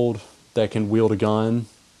 20-year-old that can wield a gun.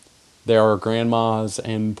 There are grandmas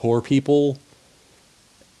and poor people,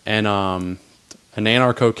 and an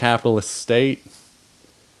anarcho-capitalist state.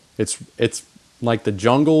 It's like the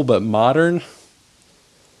jungle, but modern.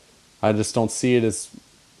 I just don't see it as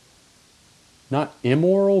not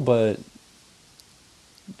immoral, but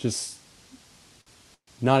just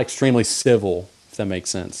not extremely civil, if that makes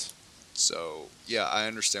sense. So yeah, I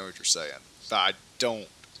understand what you're saying, but I don't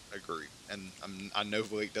agree, and I know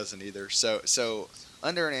Blake doesn't either. So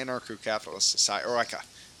under an anarcho-capitalist society, or like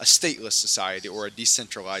a stateless society, or a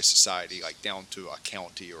decentralized society, like down to a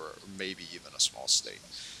county or maybe even a small state,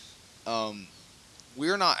 um,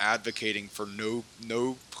 we're not advocating for no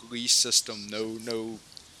police system, no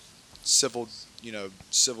civil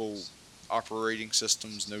civil operating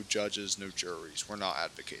systems, no judges, no juries. We're not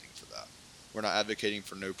advocating for that. We're not advocating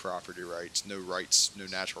for no property rights, no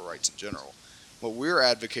natural rights in general. What we're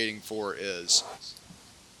advocating for is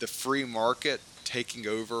the free market taking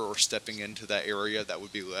over or stepping into that area that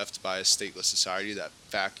would be left by a stateless society, that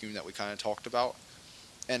vacuum that we kind of talked about.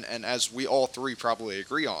 And as we all three probably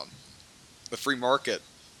agree on, the free market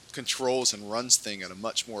controls and runs things at a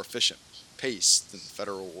much more efficient pace than the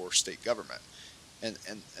federal or state government. And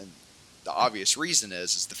the obvious reason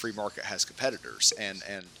is the free market has competitors, and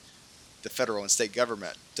the federal and state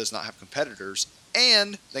government does not have competitors,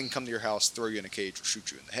 and they can come to your house, throw you in a cage, or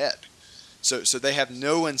shoot you in the head. So they have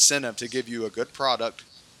no incentive to give you a good product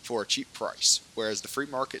for a cheap price, whereas the free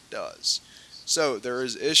market does. So there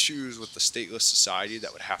is issues with the stateless society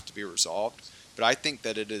that would have to be resolved, but I think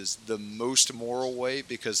that it is the most moral way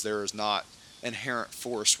because there is not inherent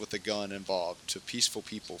force with a gun involved to peaceful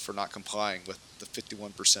people for not complying with the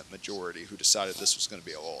 51% majority who decided this was going to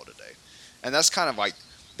be a law today. And that's kind of like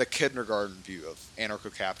the kindergarten view of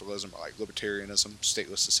anarcho-capitalism, or like libertarianism,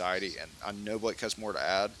 stateless society. And I know Blake has more to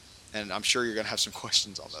add, and I'm sure you're going to have some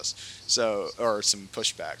questions on this, or some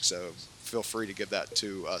pushback. So feel free to give that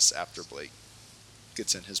to us after Blake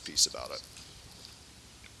gets in his piece about it.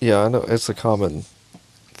 Yeah, I know it's a common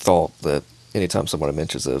thought that anytime somebody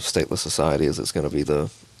mentions a stateless society, is it's going to be the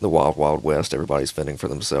wild, wild west. Everybody's fending for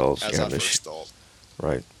themselves. As I first thought.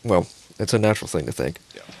 Right. Well, it's a natural thing to think.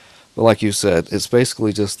 Yeah. But like you said, it's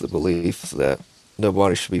basically just the belief that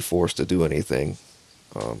nobody should be forced to do anything,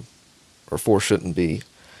 or force shouldn't be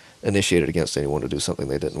initiated against anyone to do something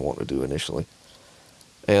they didn't want to do initially.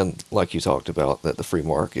 And like you talked about, that the free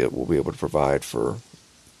market will be able to provide for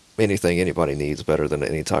anything anybody needs better than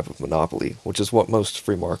any type of monopoly, which is what most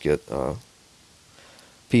free market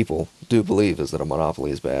people do believe, is that a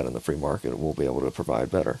monopoly is bad and the free market will be able to provide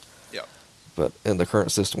better. Yeah. But in the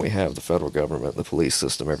current system we have, the federal government, the police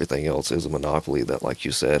system, everything else is a monopoly that, like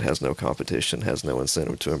you said, has no competition, has no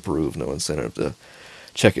incentive to improve, no incentive to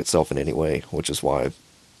check itself in any way, which is why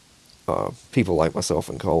people like myself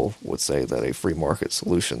and Cole would say that a free market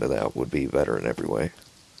solution to that would be better in every way.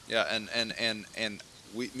 Yeah, and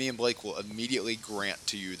me and Blake will immediately grant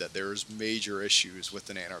to you that there's major issues with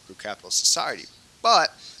an anarcho-capitalist society.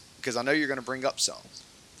 But, because I know you're going to bring up some,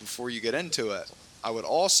 before you get into it, I would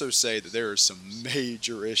also say that there are some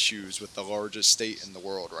major issues with the largest state in the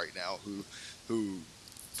world right now who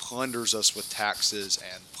plunders us with taxes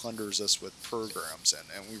and plunders us with programs, and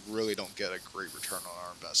we really don't get a great return on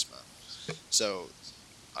our investment. So,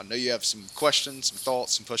 I know you have some questions, some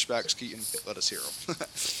thoughts, some pushbacks, Keaton. Let us hear them.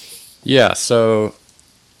 Yeah, so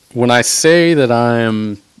when I say that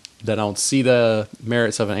that I don't see the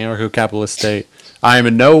merits of an anarcho-capitalist state, I am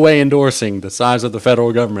in no way endorsing the size of the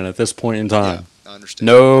federal government at this point in time. Yeah, I understand.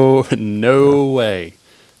 No way.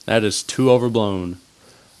 That is too overblown.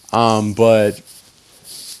 But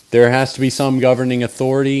there has to be some governing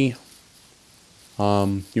authority.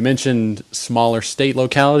 You mentioned smaller state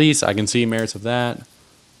localities. I can see merits of that.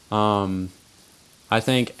 I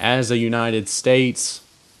think as a United States,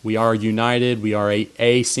 we are united. We are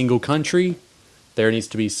a single country. There needs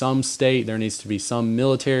to be some state. There needs to be some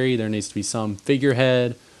military. There needs to be some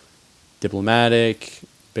figurehead, diplomatic,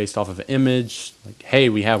 based off of image. Like, hey,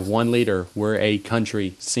 we have one leader. We're a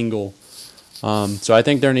country, single. So I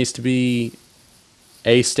think there needs to be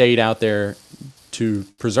a state out there to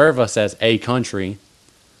preserve us as a country.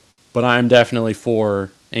 But I'm definitely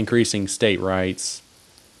for increasing state rights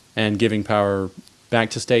and giving power back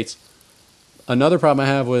to states. Another problem I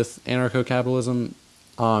have with anarcho-capitalism,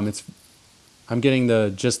 I'm getting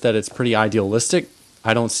the gist that it's pretty idealistic.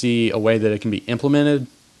 I don't see a way that it can be implemented.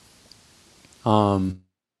 One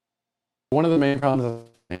of the main problems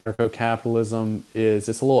of anarcho-capitalism is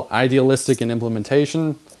it's a little idealistic in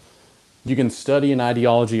implementation. You can study an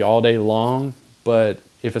ideology all day long, but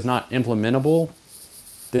if it's not implementable,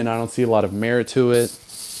 then I don't see a lot of merit to it.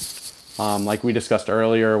 Like we discussed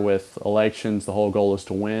earlier with elections, the whole goal is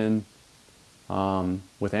to win.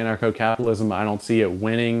 With anarcho-capitalism, I don't see it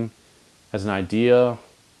winning as an idea.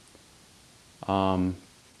 I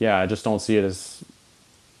just don't see it as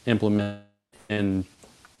implemented in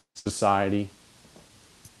society,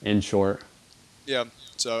 in short. Yeah.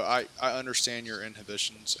 So I understand your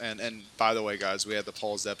inhibitions, and by the way, guys, we had to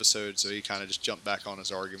pause the episode, so he kind of just jumped back on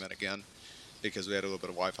his argument again because we had a little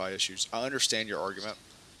bit of Wi-Fi issues. I understand your argument.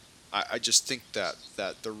 I just think that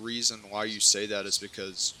the reason why you say that is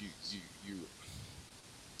because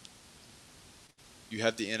you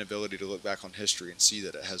have the inability to look back on history and see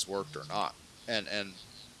that it has worked or not. And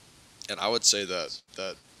I would say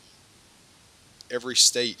that every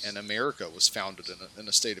state in America was founded in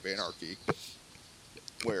a state of anarchy,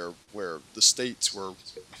 where the states were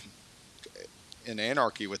in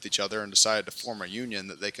anarchy with each other and decided to form a union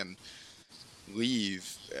that they can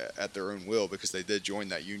leave at their own will, because they did join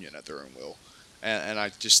that union at their own will. And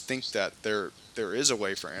I just think that there is a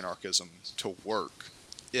way for anarchism to work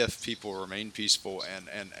if people remain peaceful and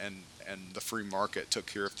the free market took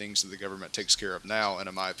care of things that the government takes care of now, and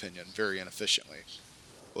in my opinion, very inefficiently.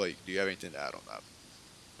 Blake, do you have anything to add on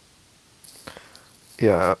that?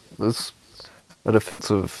 Yeah, this a defense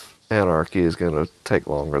of anarchy is going to take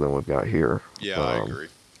longer than we've got here. Yeah, I agree.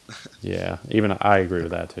 Yeah, even I agree with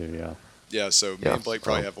that too. Yeah. Yeah, so me Yeah, and Blake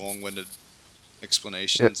probably have long-winded it,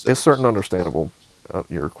 explanations that it's certain understandable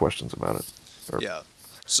your questions about it or yeah.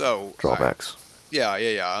 So drawbacks. yeah,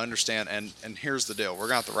 I understand. And here's the deal: we're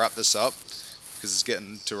gonna have to wrap this up because it's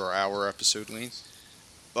getting to our hour episode length.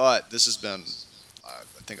 But this has been, I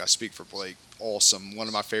think I speak for Blake, awesome. One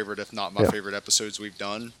of my favorite, if not my favorite episodes we've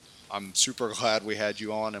done. I'm super glad we had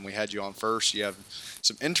you on, and we had you on first. You have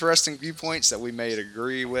some interesting viewpoints that we may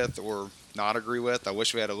agree with or not agree with. I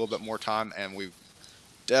wish we had a little bit more time, and we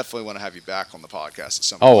definitely want to have you back on the podcast at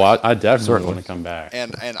some point. Oh, I definitely want to come back.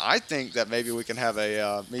 And I think that maybe we can have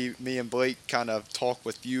a me and Blake kind of talk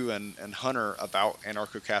with you and Hunter about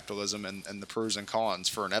anarcho-capitalism and the pros and cons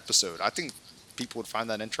for an episode. I think people would find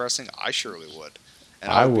that interesting. I surely would,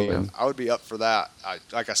 and I would. I would be up for that.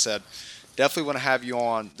 Like I said, definitely want to have you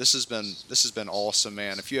on. This has been awesome,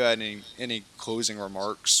 man. If you had any closing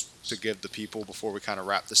remarks to give the people before we kind of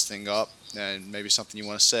wrap this thing up, and maybe something you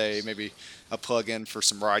want to say, maybe a plug-in for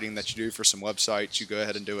some writing that you do for some websites, you go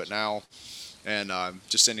ahead and do it now. And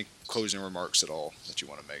just any closing remarks at all that you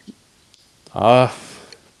want to make.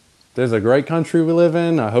 There's a great country we live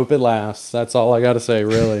in. I hope it lasts. That's all I got to say,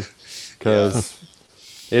 really, because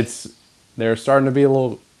there's starting to be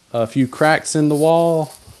a few cracks in the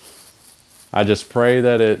wall. I just pray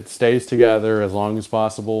that it stays together as long as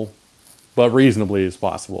possible, but reasonably as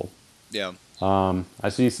possible. Yeah. I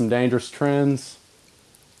see some dangerous trends,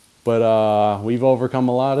 but we've overcome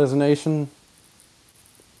a lot as a nation.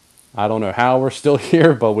 I don't know how we're still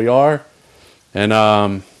here, but we are.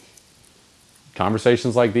 And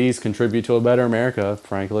conversations like these contribute to a better America,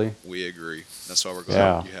 frankly. We agree. That's why we're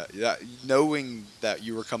glad you had knowing that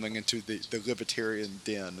you were coming into the libertarian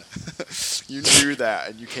den. You knew that,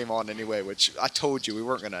 and you came on anyway, which I told you we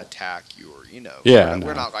weren't going to attack you or,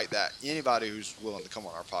 we're not like that. Anybody who's willing to come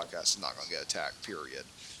on our podcast is not going to get attacked, period.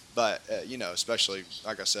 But, especially,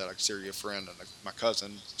 like I said, I consider you a friend and my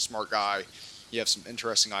cousin, smart guy. You have some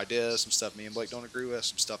interesting ideas, some stuff me and Blake don't agree with,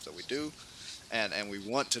 some stuff that we do. And we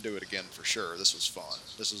want to do it again for sure. This was fun.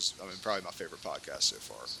 This was, probably my favorite podcast so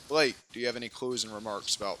far. Blake, do you have any closing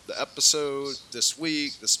remarks about the episode, this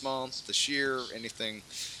week, this month, this year, anything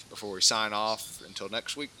before we sign off until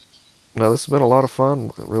next week? No, this has been a lot of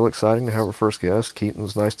fun. Real exciting to have our first guest.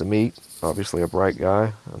 Keaton's nice to meet. Obviously a bright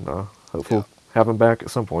guy, and hopefully we'll have him back at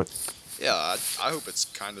some point. Yeah, I hope it's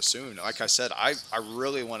kind of soon. Like I said, I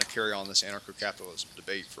really want to carry on this anarcho-capitalism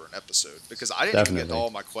debate for an episode because I didn't even get to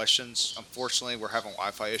all my questions. Unfortunately, we're having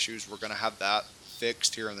Wi-Fi issues. We're going to have that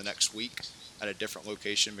fixed here in the next week at a different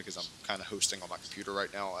location because I'm kind of hosting on my computer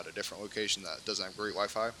right now at a different location that doesn't have great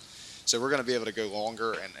Wi-Fi. So we're going to be able to go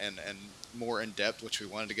longer and more in depth, which we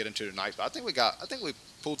wanted to get into tonight. But I think we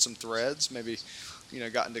pulled some threads. Maybe,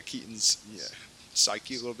 got into Keaton's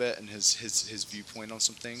psyche a little bit and his viewpoint on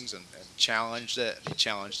some things and challenged it. He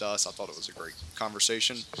challenged us. I thought it was a great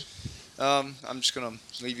conversation. I'm just going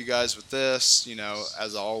to leave you guys with this,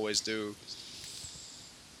 as I always do.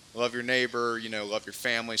 Love your neighbor, love your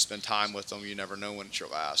family, spend time with them. You never know when it's your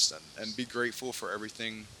last. And be grateful for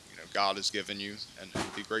everything, God has given you. And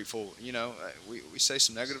be grateful, we say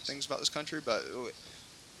some negative things about this country, but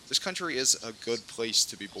this country is a good place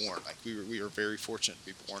to be born. Like we are very fortunate to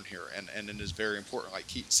be born here, and it is very important, like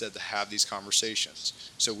Keaton said, to have these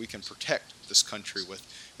conversations so we can protect this country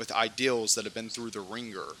with ideals that have been through the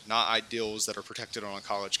ringer, not ideals that are protected on a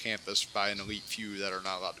college campus by an elite few that are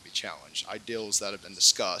not allowed to be challenged. Ideals that have been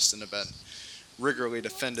discussed and have been rigorously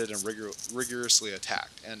defended and rigorously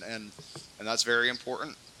attacked, and that's very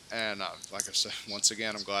important. And like I said, once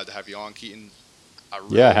again, I'm glad to have you on, Keaton.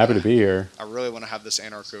 Happy to be here. I really want to have this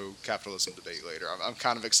anarcho-capitalism debate later. I'm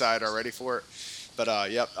kind of excited already for it.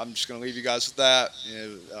 But yep, I'm just gonna leave you guys with that.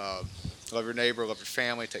 Love your neighbor, love your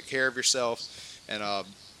family, take care of yourself, and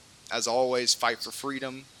as always, fight for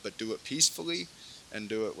freedom, but do it peacefully and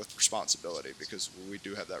do it with responsibility, because we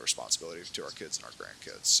do have that responsibility to our kids and our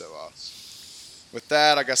grandkids. So with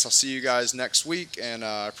that, I guess I'll see you guys next week, and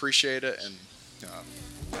I appreciate it, and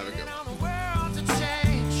have a good one.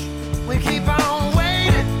 We keep on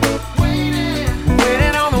waiting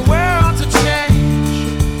on the world to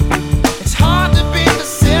change. It's hard to be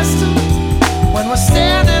persistent when we're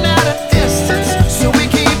standing at a distance. So we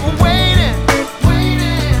keep waiting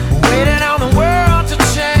on the world to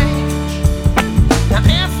change. Now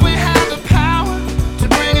if we had the power to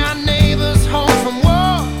bring our neighbors home from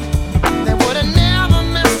war, they would have never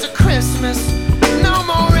missed a Christmas. No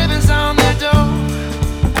more ribbons on their door.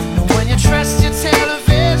 And when you trust your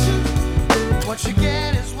television, what you get